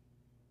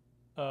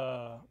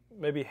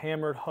maybe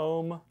hammered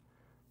home.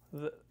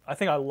 I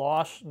think I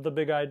lost the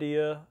big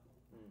idea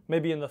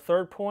maybe in the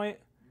third point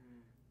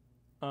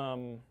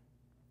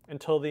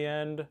until the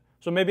end.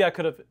 So maybe I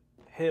could have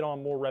hit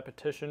on more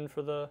repetition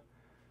for the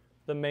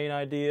main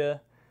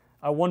idea.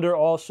 I wonder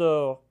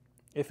also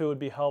if it would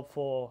be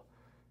helpful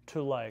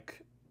to,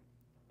 like,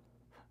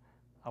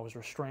 I was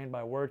restrained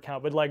by word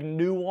count, but like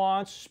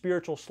nuance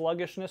spiritual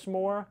sluggishness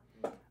more.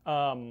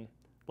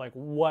 Like,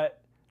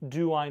 what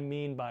do I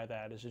mean by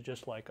that? Is it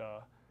just like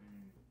a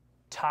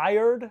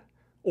tired,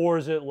 or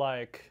is it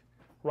like,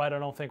 right, I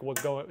don't think what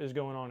is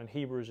going on in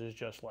Hebrews is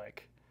just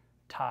like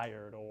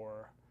tired,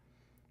 or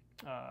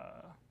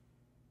my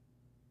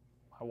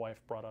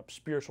wife brought up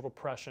Spiritual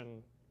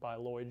Depression by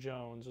Lloyd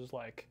Jones is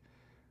like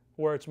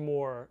where it's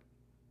more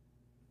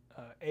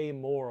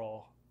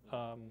amoral,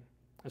 and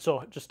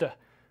so just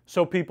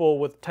so people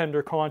with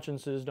tender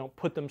consciences don't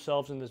put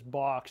themselves in this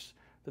box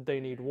that they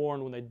need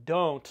warned when they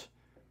don't.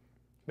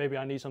 Maybe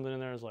I need something in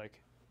there that's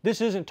like, this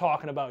isn't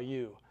talking about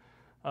you.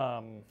 Or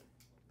at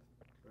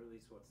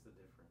least what's the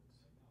difference?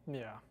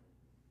 Yeah.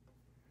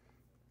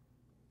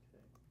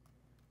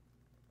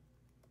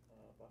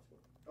 Bosco?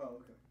 Oh,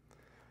 okay.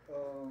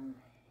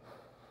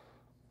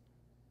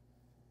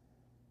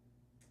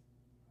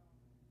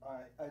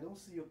 I don't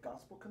see a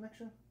gospel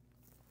connection.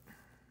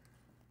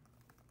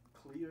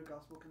 Clear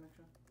gospel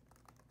connection.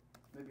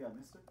 Maybe I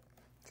missed it,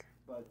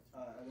 but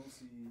I don't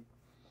see.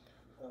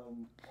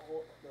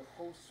 The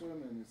whole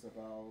sermon is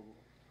about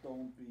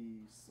don't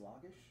be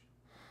sluggish,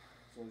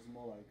 so it's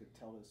more like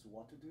tell us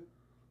what to do,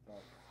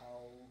 but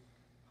how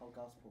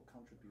gospel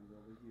contribute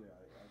over here,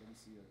 I don't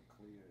see a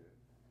clear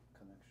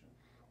connection.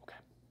 Okay.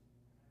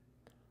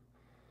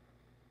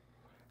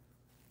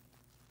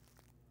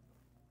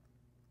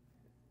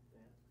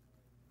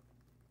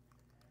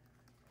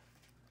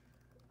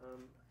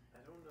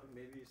 I don't know,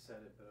 maybe you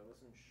said it, but I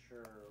wasn't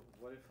sure.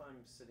 What if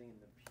I'm sitting in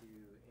the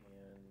pew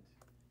and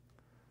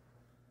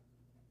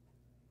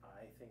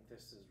I think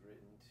this is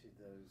written to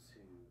those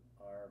who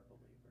are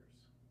believers?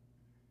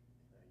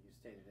 You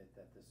stated it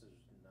that this is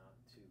not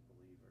to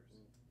believers.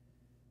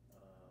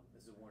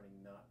 This is a warning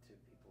not to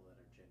people that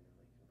are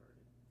genuinely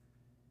converted,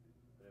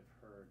 but have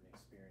heard and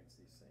experienced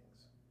these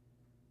things.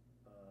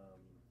 I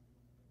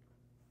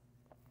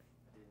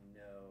didn't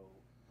know.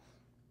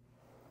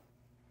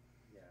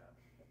 Yeah.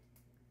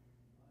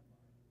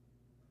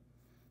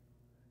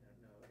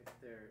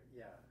 there,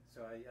 yeah.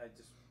 So I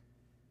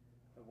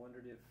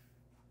wondered if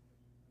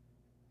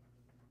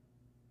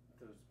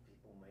those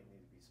people might need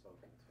to be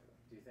spoken to.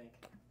 Do you think?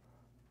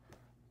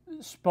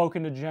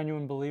 Spoken to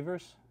genuine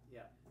believers?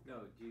 Yeah.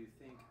 No, do you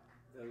think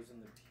those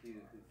in the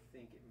pew who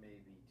think it may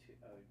be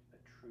a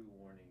true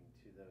warning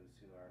to those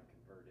who are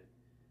converted,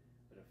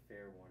 but a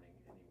fair warning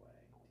anyway,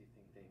 do you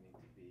think they need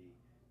to be,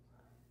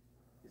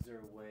 is there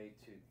a way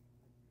to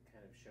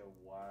kind of show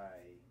why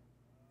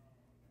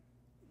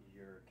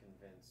you're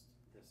convinced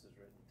this is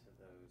written to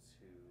those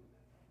who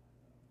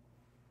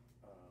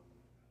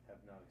have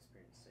not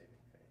experienced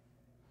saving faith?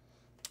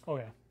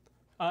 Okay.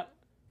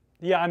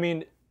 Yeah, I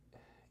mean,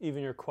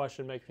 even your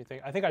question makes me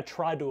think. I think I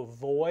tried to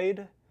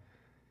avoid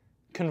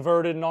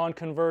converted,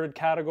 non-converted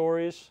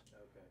categories,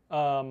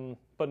 Okay.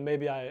 but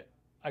maybe I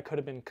could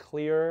have been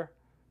clearer.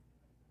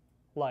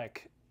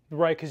 Like,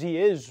 right, because he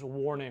is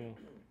warning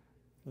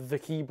the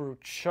Hebrew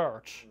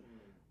church,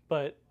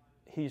 but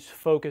he's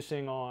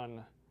focusing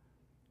on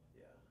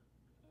Yeah.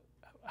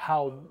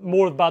 how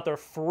more about their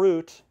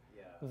fruit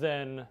Yeah.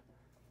 than,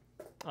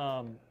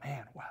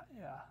 man, wow,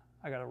 yeah,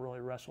 I got to really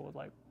wrestle with,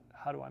 like,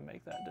 how do I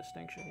make that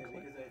distinction Yeah,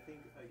 clear? because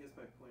I guess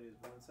my point is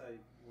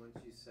once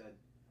you said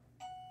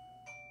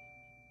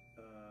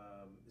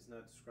is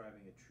not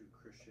describing a true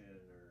Christian,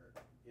 or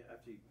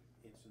after you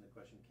answering the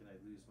question, can I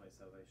lose my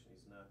salvation?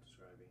 He's not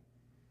describing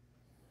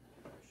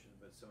a Christian,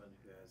 but someone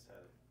who has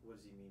had it. What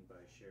does he mean by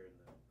sharing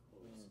the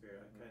Holy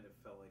Spirit? I kind of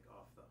felt like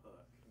off the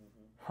hook.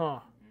 Huh.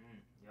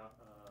 Yeah. Yeah,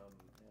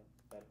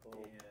 that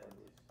whole part And-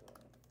 was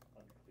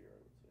unclear,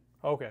 I would say.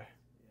 Okay.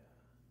 Yeah.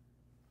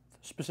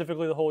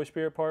 Specifically, the Holy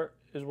Spirit part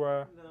is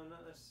where. No,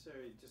 not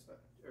necessarily. Just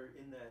or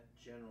in that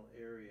general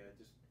area, I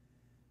just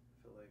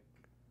feel like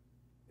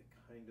it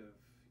kind of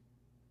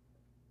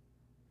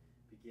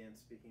began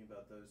speaking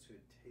about those who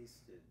had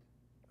tasted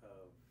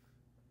of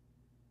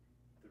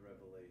the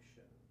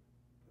revelation,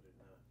 but had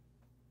not.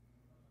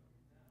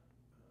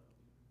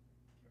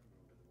 Can't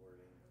remember the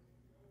wording.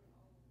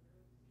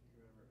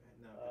 Remember,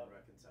 had not been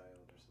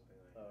reconciled or something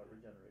like that.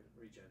 Regenerated.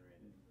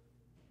 Regenerated.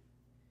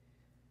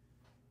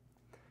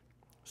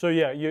 So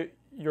yeah,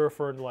 you're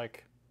referring to,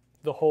 like,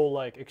 the whole,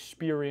 like,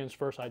 experience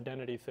versus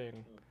identity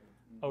thing.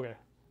 Okay.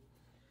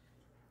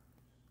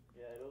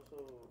 Yeah, it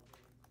also,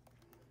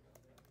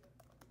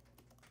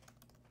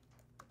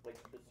 like,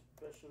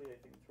 especially I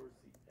think towards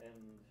the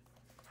end,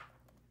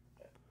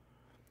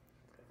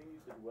 I think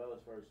you did well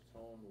as far as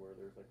tone, where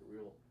there's like a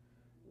real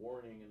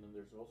warning, and then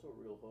there's also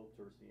real hope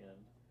towards the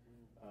end.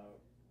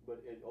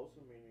 But it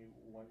also made me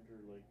wonder,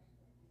 like,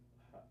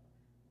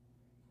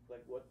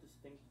 what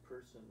distinct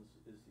persons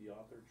is the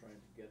author trying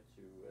to get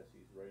to as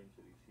he's writing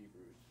to these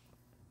Hebrews,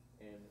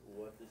 and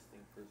what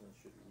distinct persons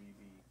should we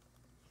be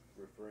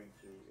referring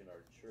to in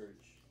our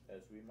church,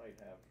 as we might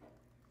have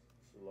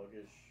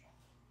sluggish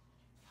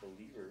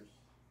believers,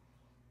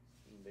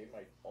 and they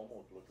might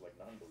almost look like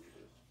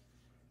non-believers,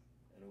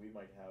 and we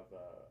might have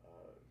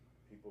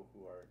people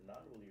who are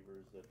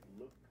non-believers that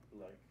look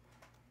like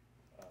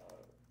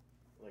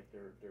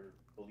they're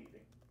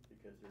believing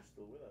because they're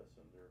still with us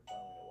and they're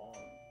following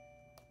along.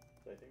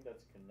 So I think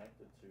that's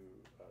connected to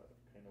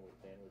kind of what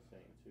Dan was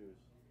saying too.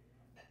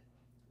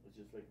 It's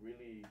just like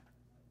really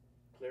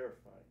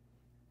clarify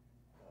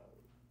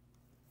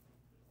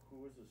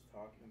who is this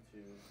talking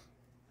to,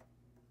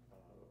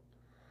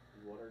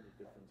 what are the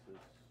differences,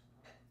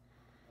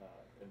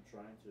 and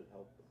trying to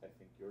help, I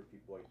think, your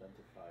people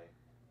identify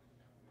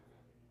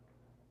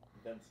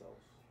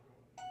themselves,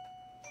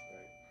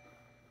 right?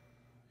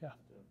 Yeah.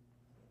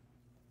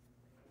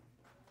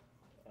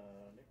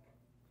 Nick?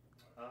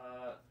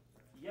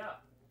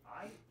 Yeah,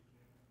 I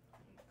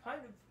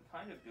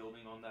kind of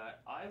building on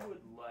that. I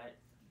would let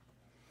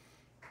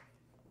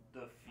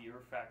the fear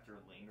factor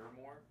linger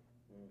more.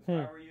 If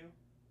I were you,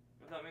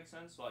 if that makes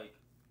sense. Like,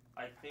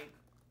 I think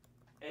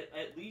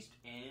at least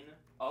in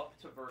up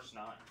to verse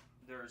 9,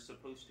 there's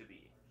supposed to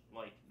be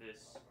like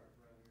this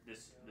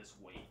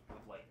weight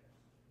of, like,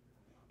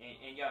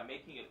 and yeah,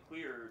 making it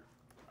clear,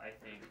 I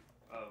think,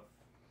 of,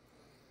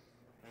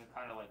 and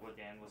kind of like what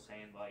Dan was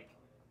saying, like,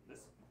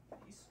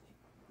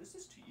 this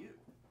is to you.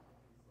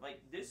 Like,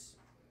 this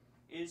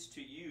is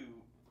to you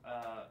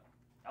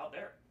out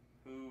there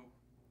who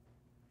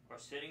are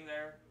sitting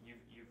there.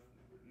 You've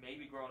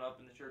maybe grown up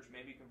in the church,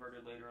 maybe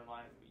converted later in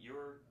life. But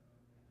you're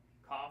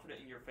confident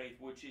in your faith,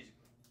 which is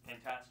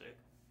fantastic.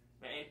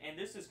 And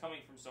this is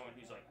coming from someone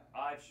who's like,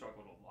 I've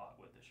struggled a lot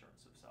with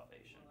assurance of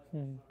salvation.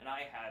 And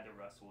I had to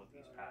wrestle with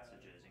these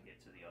passages and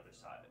get to the other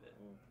side of it.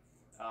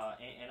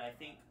 And I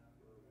think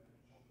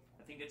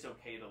it's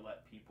okay to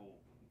let people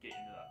get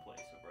into that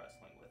place of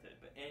wrestling with it.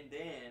 And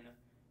then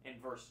in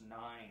verse 9,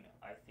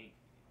 I think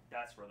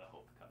that's where the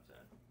hope comes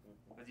in.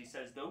 Because he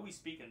says, though we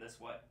speak in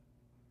this way,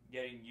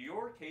 yet in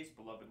your case,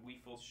 beloved, we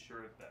feel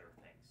sure of better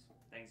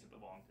things that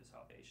belong to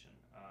salvation.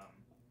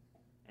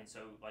 And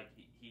so, like,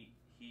 he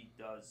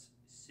does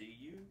see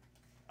you,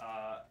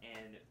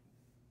 and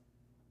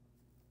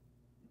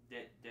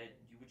that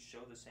you would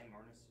show the same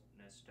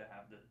earnestness to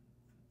have the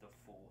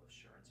full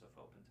assurance of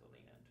hope until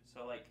the end.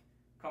 So, like,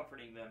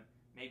 comforting them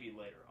maybe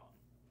later on.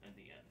 in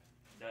the end.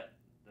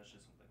 That's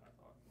just something I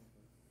thought.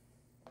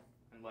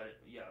 And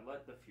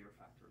let the fear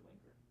factor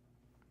linger.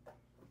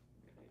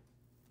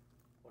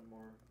 One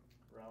more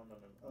round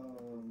on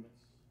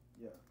improvements.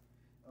 Yeah.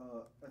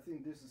 I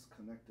think this is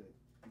connected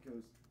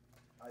because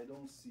I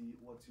don't see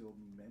what's your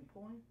main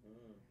point.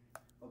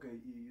 Okay,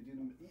 you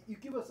didn't. You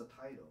give us a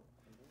title,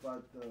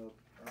 but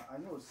I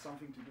know it's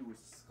something to do with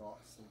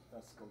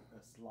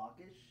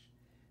sluggish,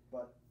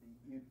 but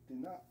you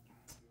did not.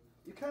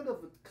 You kind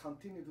of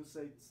continue to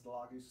say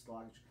sluggish,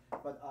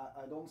 but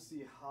I don't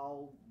see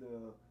how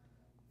the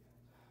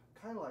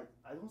kind of like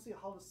I don't see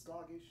how the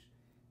sluggish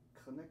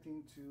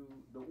connecting to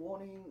the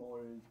warning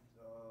or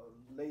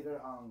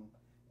later on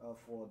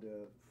for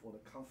the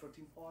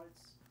comforting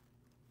parts,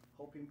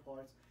 hoping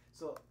parts.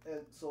 So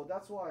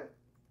that's why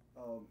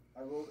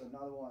I wrote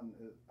another one.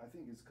 I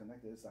think it's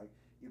connected. It's like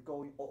you're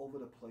going all over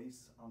the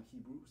place on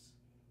Hebrews.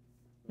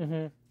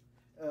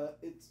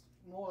 It's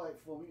more like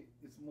for me.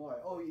 It's more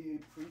like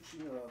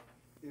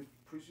you're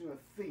preaching a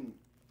thing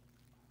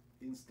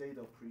instead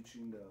of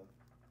preaching the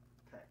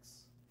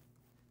text.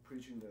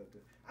 Preaching the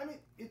I mean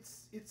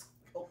it's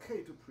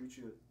okay to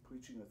preaching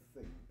a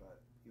thing, but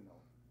you know,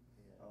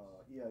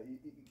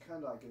 it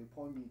kind of like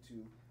point me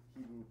to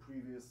Hebrew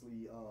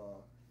previously,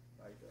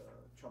 like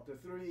chapter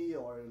 3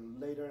 or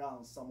later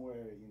on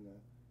somewhere in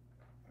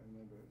I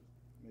remember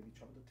maybe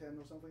chapter 10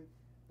 or something,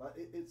 but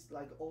it's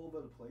like all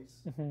over the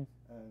place, and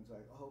it's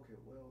like okay,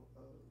 well,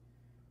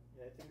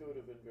 yeah, I think it would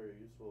have been very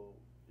useful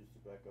just to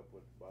back up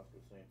what Bosco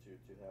was saying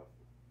to have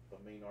a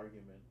main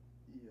argument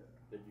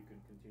that you can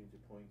continue to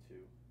point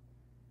to.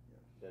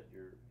 That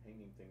you're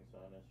hanging things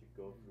on as you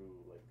go through,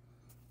 like,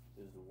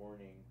 there's the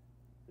warning,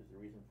 there's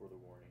the reason for the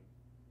warning,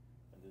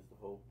 and there's the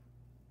hope,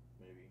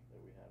 maybe,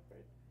 that we have,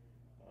 right?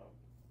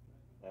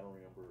 I don't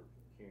remember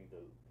hearing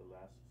the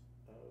last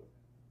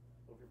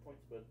of your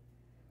points, but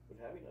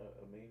having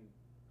a main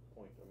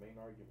point, a main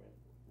argument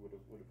would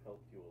have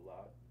helped you a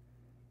lot,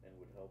 and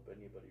would help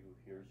anybody who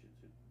hears you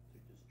to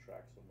just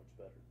track so much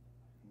better.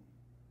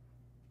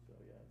 So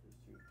yeah, just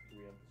to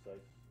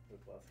re-emphasize what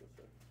Bosco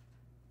said.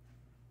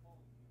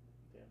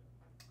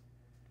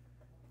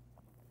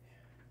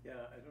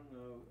 Yeah, I don't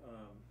know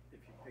if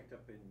you picked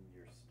up in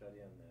your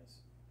study on this,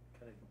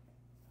 kind of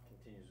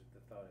continues with the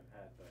thought I've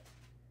had, but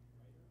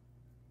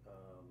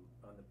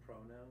on the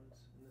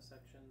pronouns in the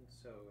section,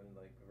 so in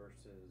like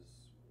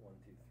verses 1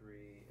 through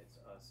 3, it's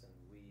us and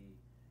we,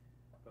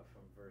 but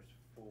from verse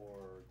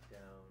 4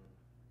 down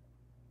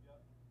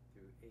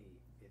through 8,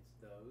 it's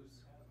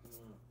those,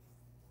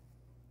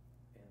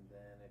 and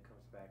then it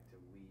comes back to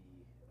we,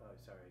 you,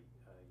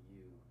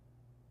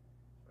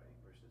 right,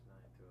 verses 9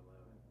 through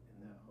 11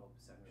 in that hope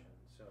section.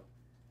 So,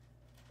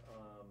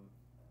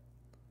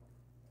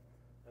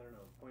 I don't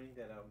know, pointing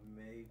that out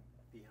may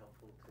be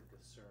helpful to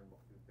discern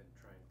what we've been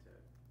trying to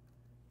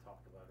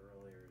talk about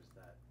earlier, is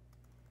that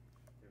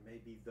there may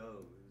be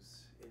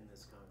those in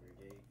this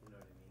congregation, you know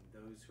what I mean,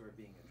 those who are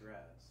being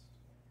addressed.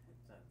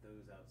 It's not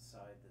those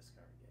outside this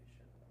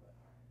congregation, but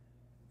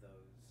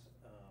those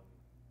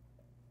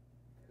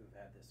who've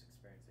had this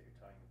experience that you're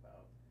talking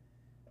about.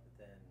 But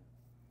then,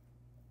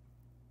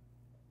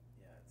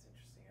 yeah, it's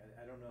interesting.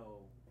 I don't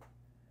know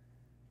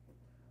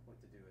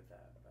what to do with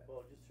that. But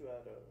well, just to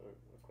add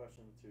a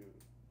question to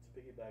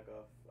piggyback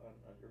off on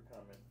your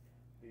comment,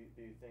 do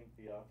you think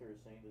the author is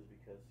saying this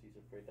because he's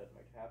afraid that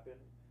might happen,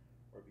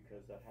 or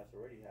because that has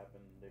already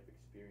happened, they've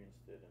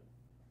experienced it and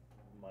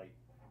might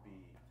be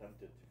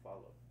tempted to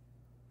follow?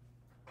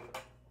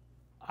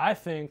 I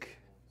think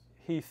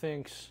he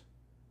thinks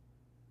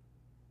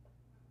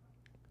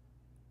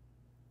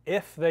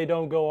if they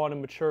don't go on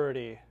in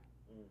maturity,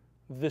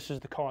 this is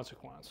the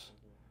consequence.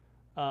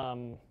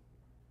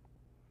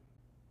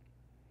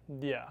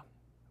 Yeah.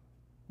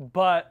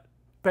 But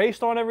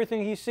based on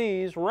everything he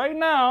sees right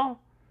now,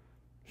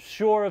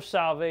 sure of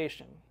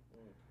salvation.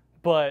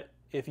 But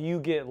if you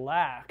get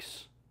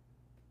lax,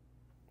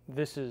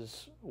 this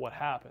is what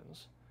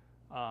happens.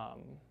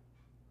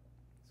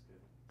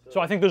 So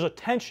I think there's a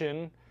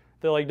tension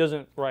that like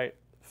doesn't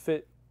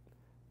fit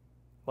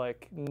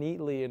like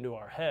neatly into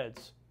our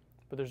heads,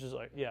 but there's just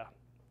like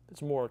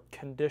it's more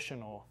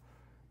conditional.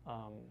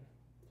 So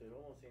it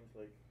almost seems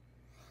like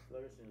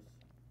sluggishness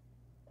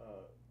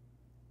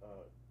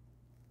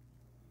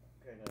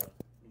kind of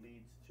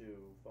leads to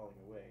falling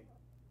away,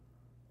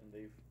 and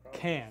they've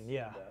probably seen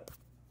that.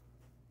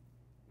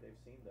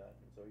 They've seen that,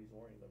 and so he's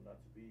warning them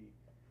not to be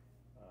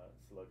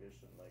sluggish,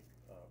 and like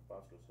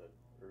Bosco said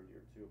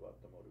earlier too about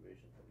the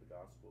motivation from the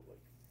gospel,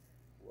 like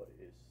what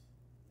is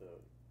the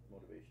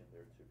motivation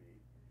there to be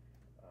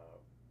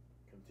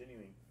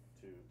continuing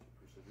to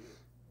persevere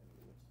in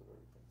the midst of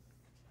everything.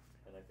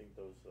 And I think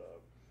those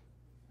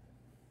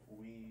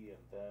we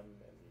and them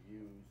and the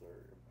yous are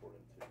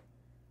important to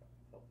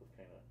help us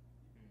kind of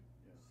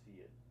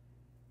see it.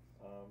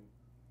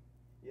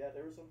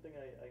 There was something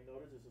I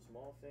noticed as a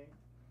small thing,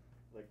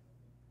 like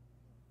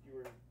you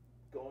were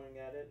going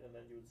at it and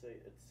then you would say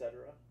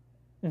etc.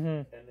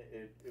 And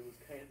it was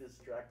kind of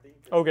distracting.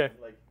 Okay.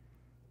 Like,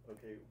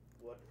 okay,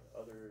 what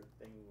other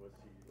thing was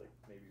he like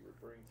maybe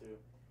referring to?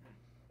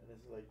 And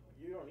it's like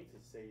you don't need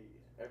to say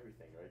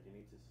everything, right? You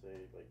need to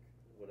say like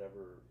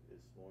whatever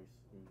is most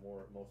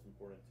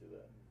important to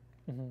the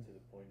Mm-hmm. to the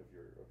point of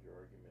your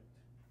argument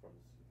from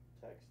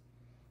text.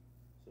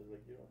 So like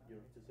you don't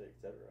need to say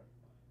etc.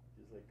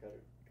 Just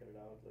like cut it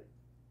out. Like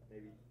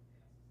maybe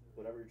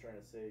whatever you're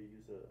trying to say,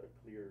 use a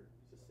clear,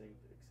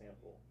 succinct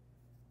example,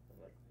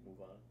 and like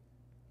move on.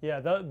 Yeah,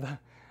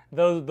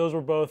 those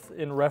were both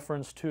in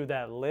reference to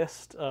that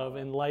list of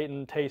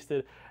enlightened,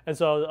 tasted, and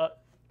so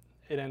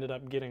it ended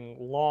up getting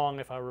long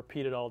if I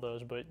repeated all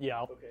those. But yeah,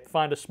 I'll Okay.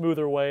 find a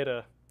smoother way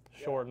to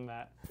shorten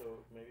that.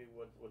 So maybe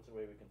what's a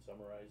way we can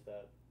summarize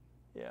that?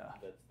 Yeah.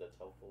 That's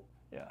helpful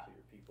Yeah. to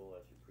your people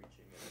as you're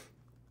preaching.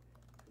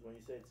 Because when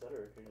you say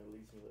etc., it kind of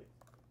leaves me like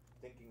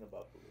thinking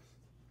about the list,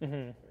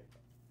 Mm-hmm. right?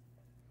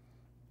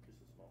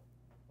 Just a small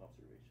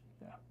observation.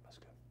 Yeah, that's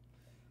good.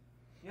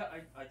 Yeah,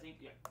 I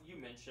think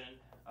you mentioned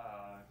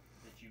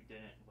that you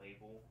didn't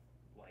label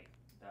like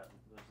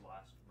those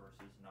last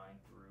verses 9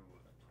 through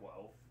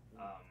 12.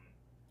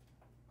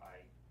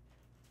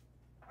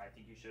 I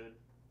think you should,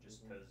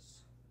 just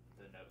because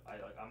the note.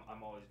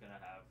 I'm always gonna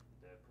have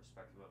the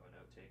perspective of a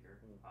note taker.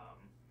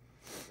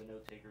 The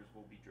note takers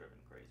will be driven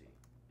crazy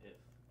if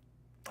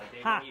like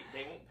they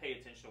won't pay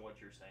attention to what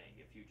you're saying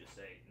if you just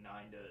say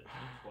 9 to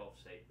 12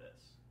 say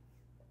this,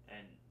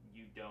 and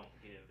you don't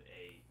give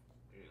a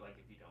like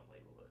if you don't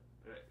label it.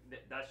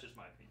 That's just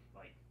my opinion.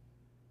 Like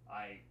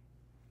I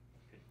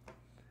could be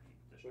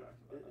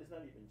distracted by that. It's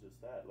not even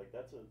just that. Like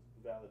that's a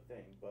valid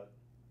thing, but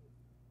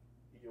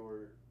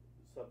your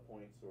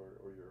subpoints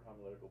or your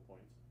homiletical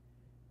points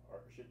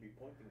should be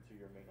pointing to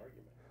your main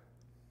argument.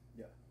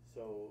 Yeah.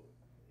 So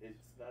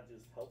it's not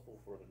just helpful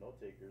for the note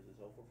takers; it's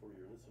helpful for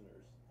your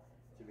listeners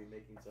to be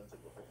making sense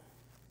of the whole.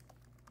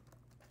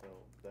 So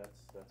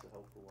that's a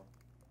helpful one.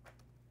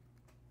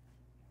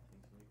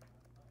 Seems to me.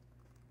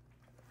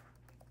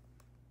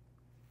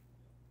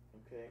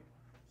 Okay,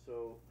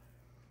 so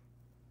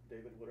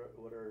David,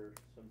 what are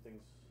some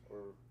things,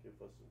 or give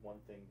us one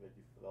thing that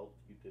you felt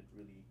you did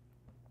really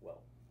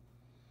well?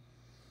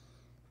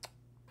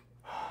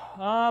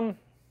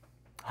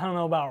 I don't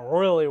know about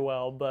really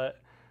well, but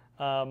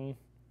Well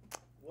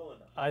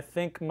enough. I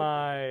think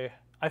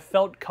I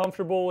felt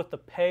comfortable with the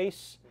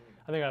pace.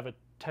 I think I have a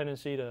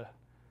tendency to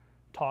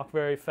talk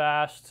very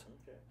fast,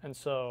 Okay. and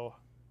so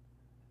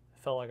I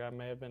felt like I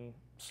may have been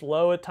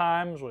slow at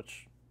times,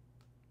 which,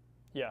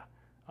 yeah.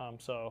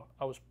 So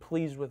I was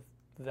pleased with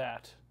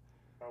that.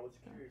 I was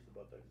curious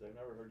about that because I've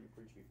never heard you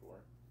preach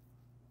before,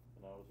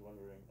 and I was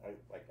wondering. I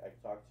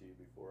talked to you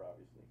before,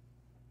 obviously,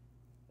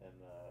 and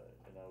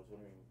I was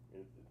wondering.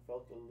 It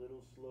felt a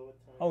little slow at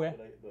times. Okay.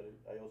 But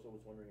I also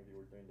was wondering if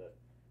you were doing that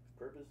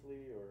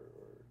purposely or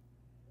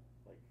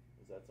like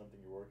is that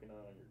something you're working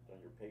on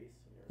your pace?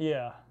 And your,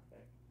 Yeah.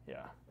 Okay.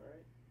 Yeah. All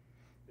right.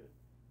 Good.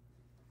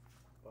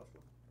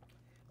 Bosco?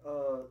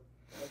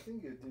 I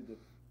think you did a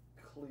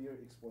clear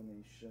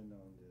explanation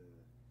on the,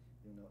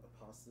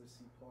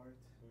 apostasy part,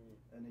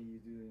 and then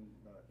you're doing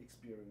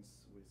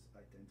experience with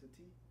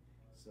identity.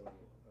 So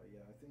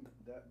yeah, I think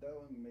that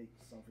one makes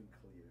something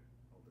clear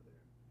over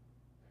there.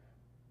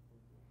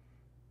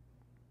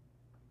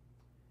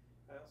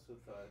 I also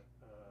thought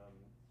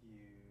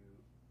you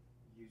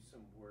used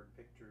some word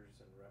pictures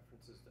and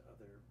references to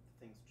other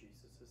things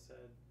Jesus has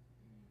said,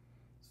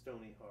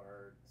 stony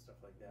heart, stuff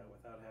like that,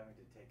 without having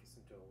to take us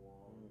into a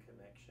long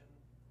connection.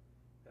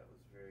 That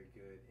was very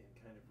good and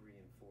kind of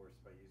reinforced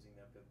by using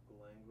that biblical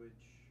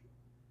language.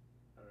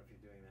 I don't know if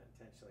you're doing that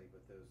intentionally,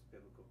 but those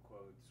biblical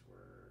quotes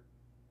were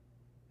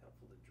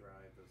helpful to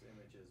drive those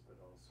images, but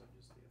also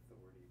just the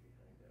authority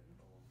behind that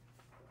poem.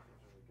 That was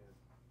really good.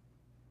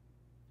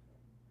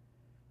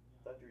 I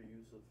thought your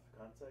use of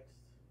context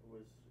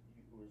was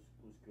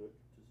good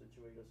to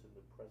situate us in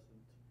the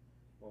present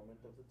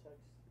moment of the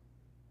text.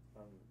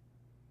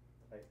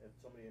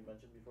 Somebody had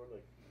mentioned before,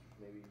 like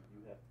maybe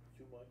you have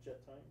too much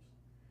at times,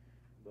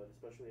 but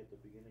especially at the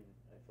beginning,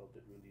 I felt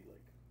it really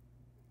like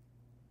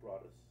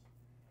brought us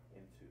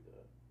into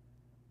the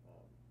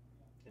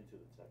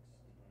text.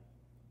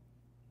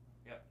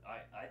 Yeah,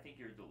 I think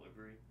your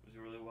delivery was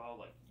really well.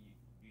 Like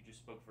you just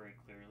spoke very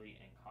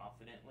clearly and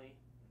confidently,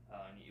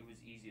 and it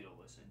was easy to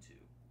listen to.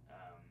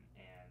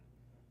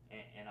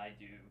 And I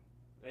do.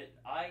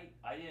 I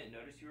didn't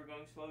notice you were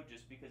going slow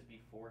just because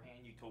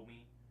beforehand you told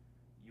me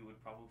you would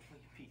probably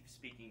be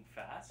speaking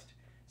fast.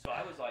 So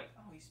I was like,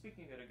 oh, he's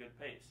speaking at a good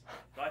pace.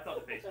 So I thought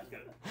the pace was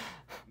good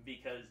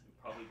because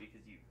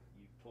you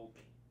told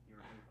me you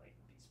were like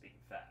be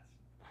speaking fast.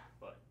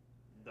 But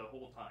the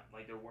whole time,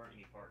 like there weren't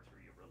any parts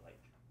where you were like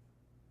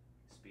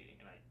speeding,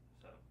 and I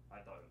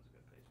thought it was a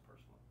good pace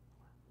personally.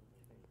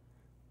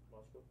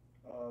 Moscow?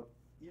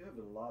 You have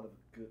a lot of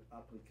good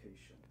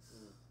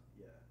applications.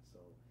 Yeah, so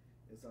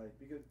it's like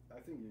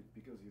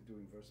because you're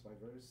doing verse by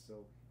verse,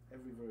 so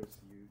every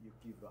verse you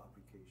give the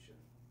application.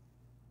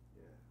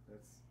 Yeah,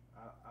 that's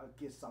I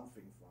get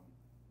something from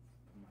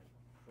my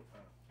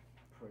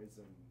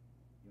present,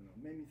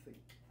 made me think.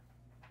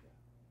 Yeah.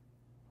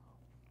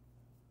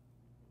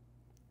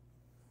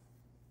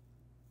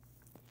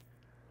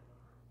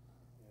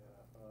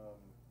 Yeah,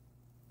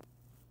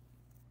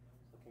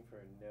 for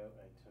a note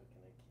I took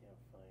and I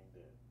can't find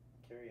it.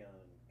 Carry on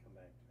and come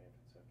back to me if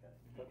it's okay.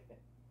 Okay.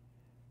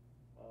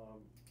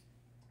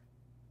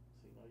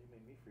 See, now you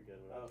made me forget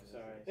what I Oh, was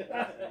sorry. gonna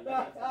say. You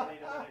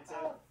need a minute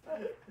too?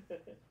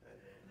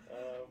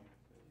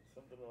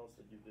 Something else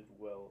that you did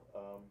well.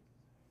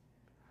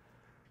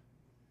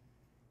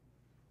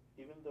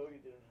 Even though you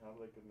didn't have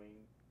like a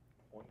main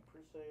point per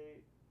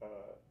se,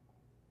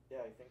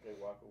 yeah, I think I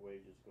walk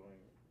away just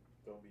going,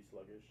 don't be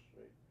sluggish,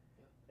 right?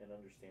 Yeah. And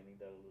understanding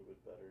that a little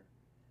bit better.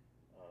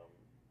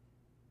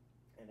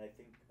 And I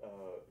think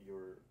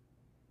your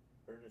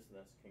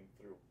earnestness came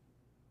through.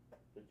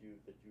 That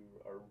you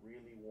are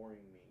really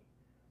warning me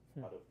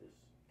out of this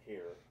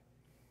care,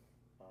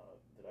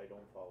 that I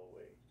don't fall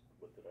away,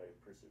 but that I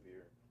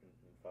persevere in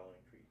following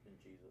in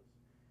Jesus,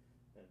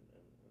 and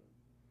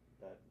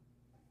that's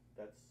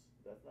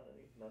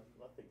not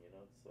nothing, you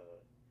know.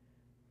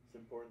 It's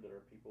important that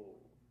our people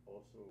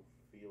also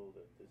feel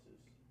that this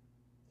is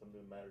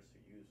something that matters to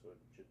you, so it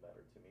should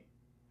matter to me.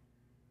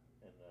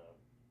 And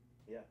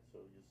yeah, so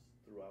just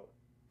throughout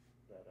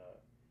that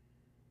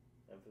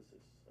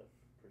emphasis of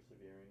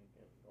persevering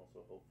and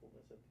also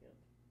hopefulness at the end.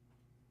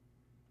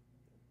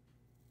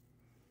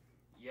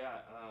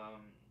 Yeah,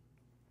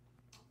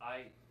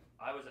 I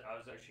was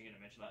actually going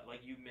to mention that.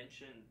 Like, you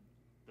mentioned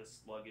the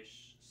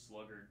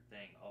sluggard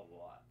thing a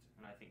lot,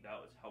 and I think that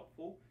was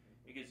helpful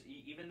because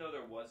even though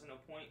there wasn't a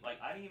point, like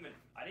I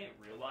didn't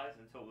realize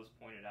until it was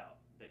pointed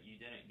out that you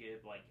didn't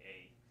give like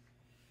a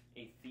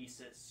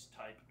thesis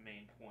type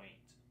main point,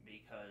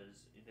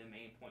 because the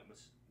main point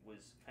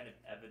was kind of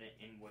evident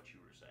in what you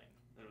were saying.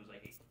 That it was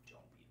like, hey,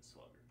 don't be a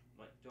sluggard,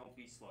 like don't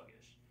be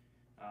sluggish,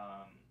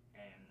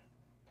 and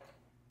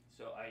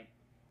so I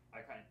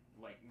kind of,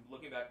 like,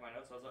 looking back at my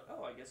notes, I was like,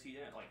 oh, I guess he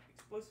didn't, like,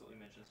 explicitly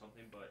mention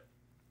something, but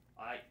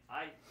I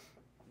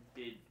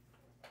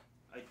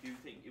do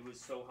think it was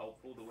so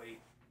helpful the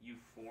way you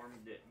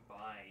formed it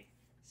by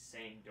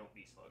saying don't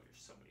be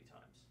sluggish so many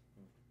times.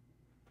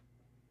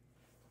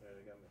 Alright,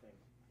 I got my thing.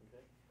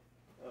 Okay.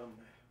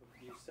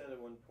 You said at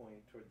one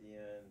point toward the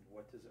end,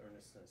 what does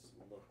earnestness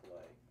look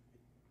like?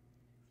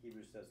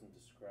 Hebrews doesn't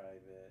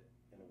describe it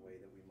in a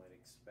way that we might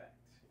expect,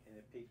 and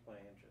it piqued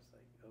my interest,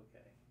 like,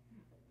 okay.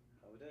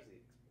 How does he?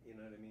 You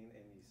know what I mean?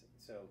 And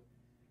so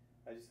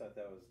I just thought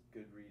that was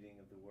good reading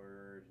of the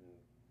word and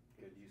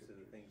good use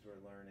of the things we're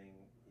learning.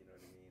 You know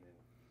what I mean?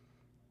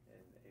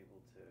 And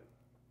able to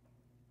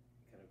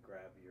kind of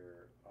grab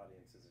your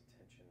audience's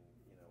attention.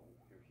 You know,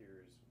 your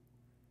hearers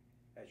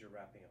as you're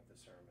wrapping up the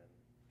sermon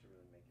to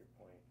really make your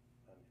point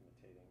on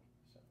imitating.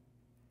 So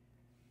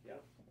yeah,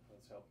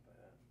 let's help by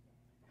that.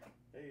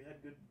 Yeah, you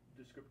had good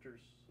descriptors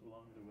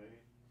along the way,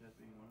 that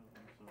being one of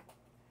them. So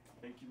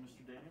thank you,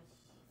 Mr. Daniels.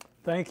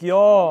 Thank you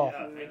all.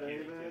 Yeah, thank you.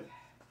 David.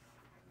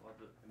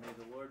 And may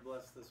the Lord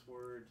bless this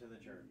word to the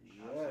church.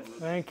 Yes.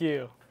 Thank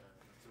you.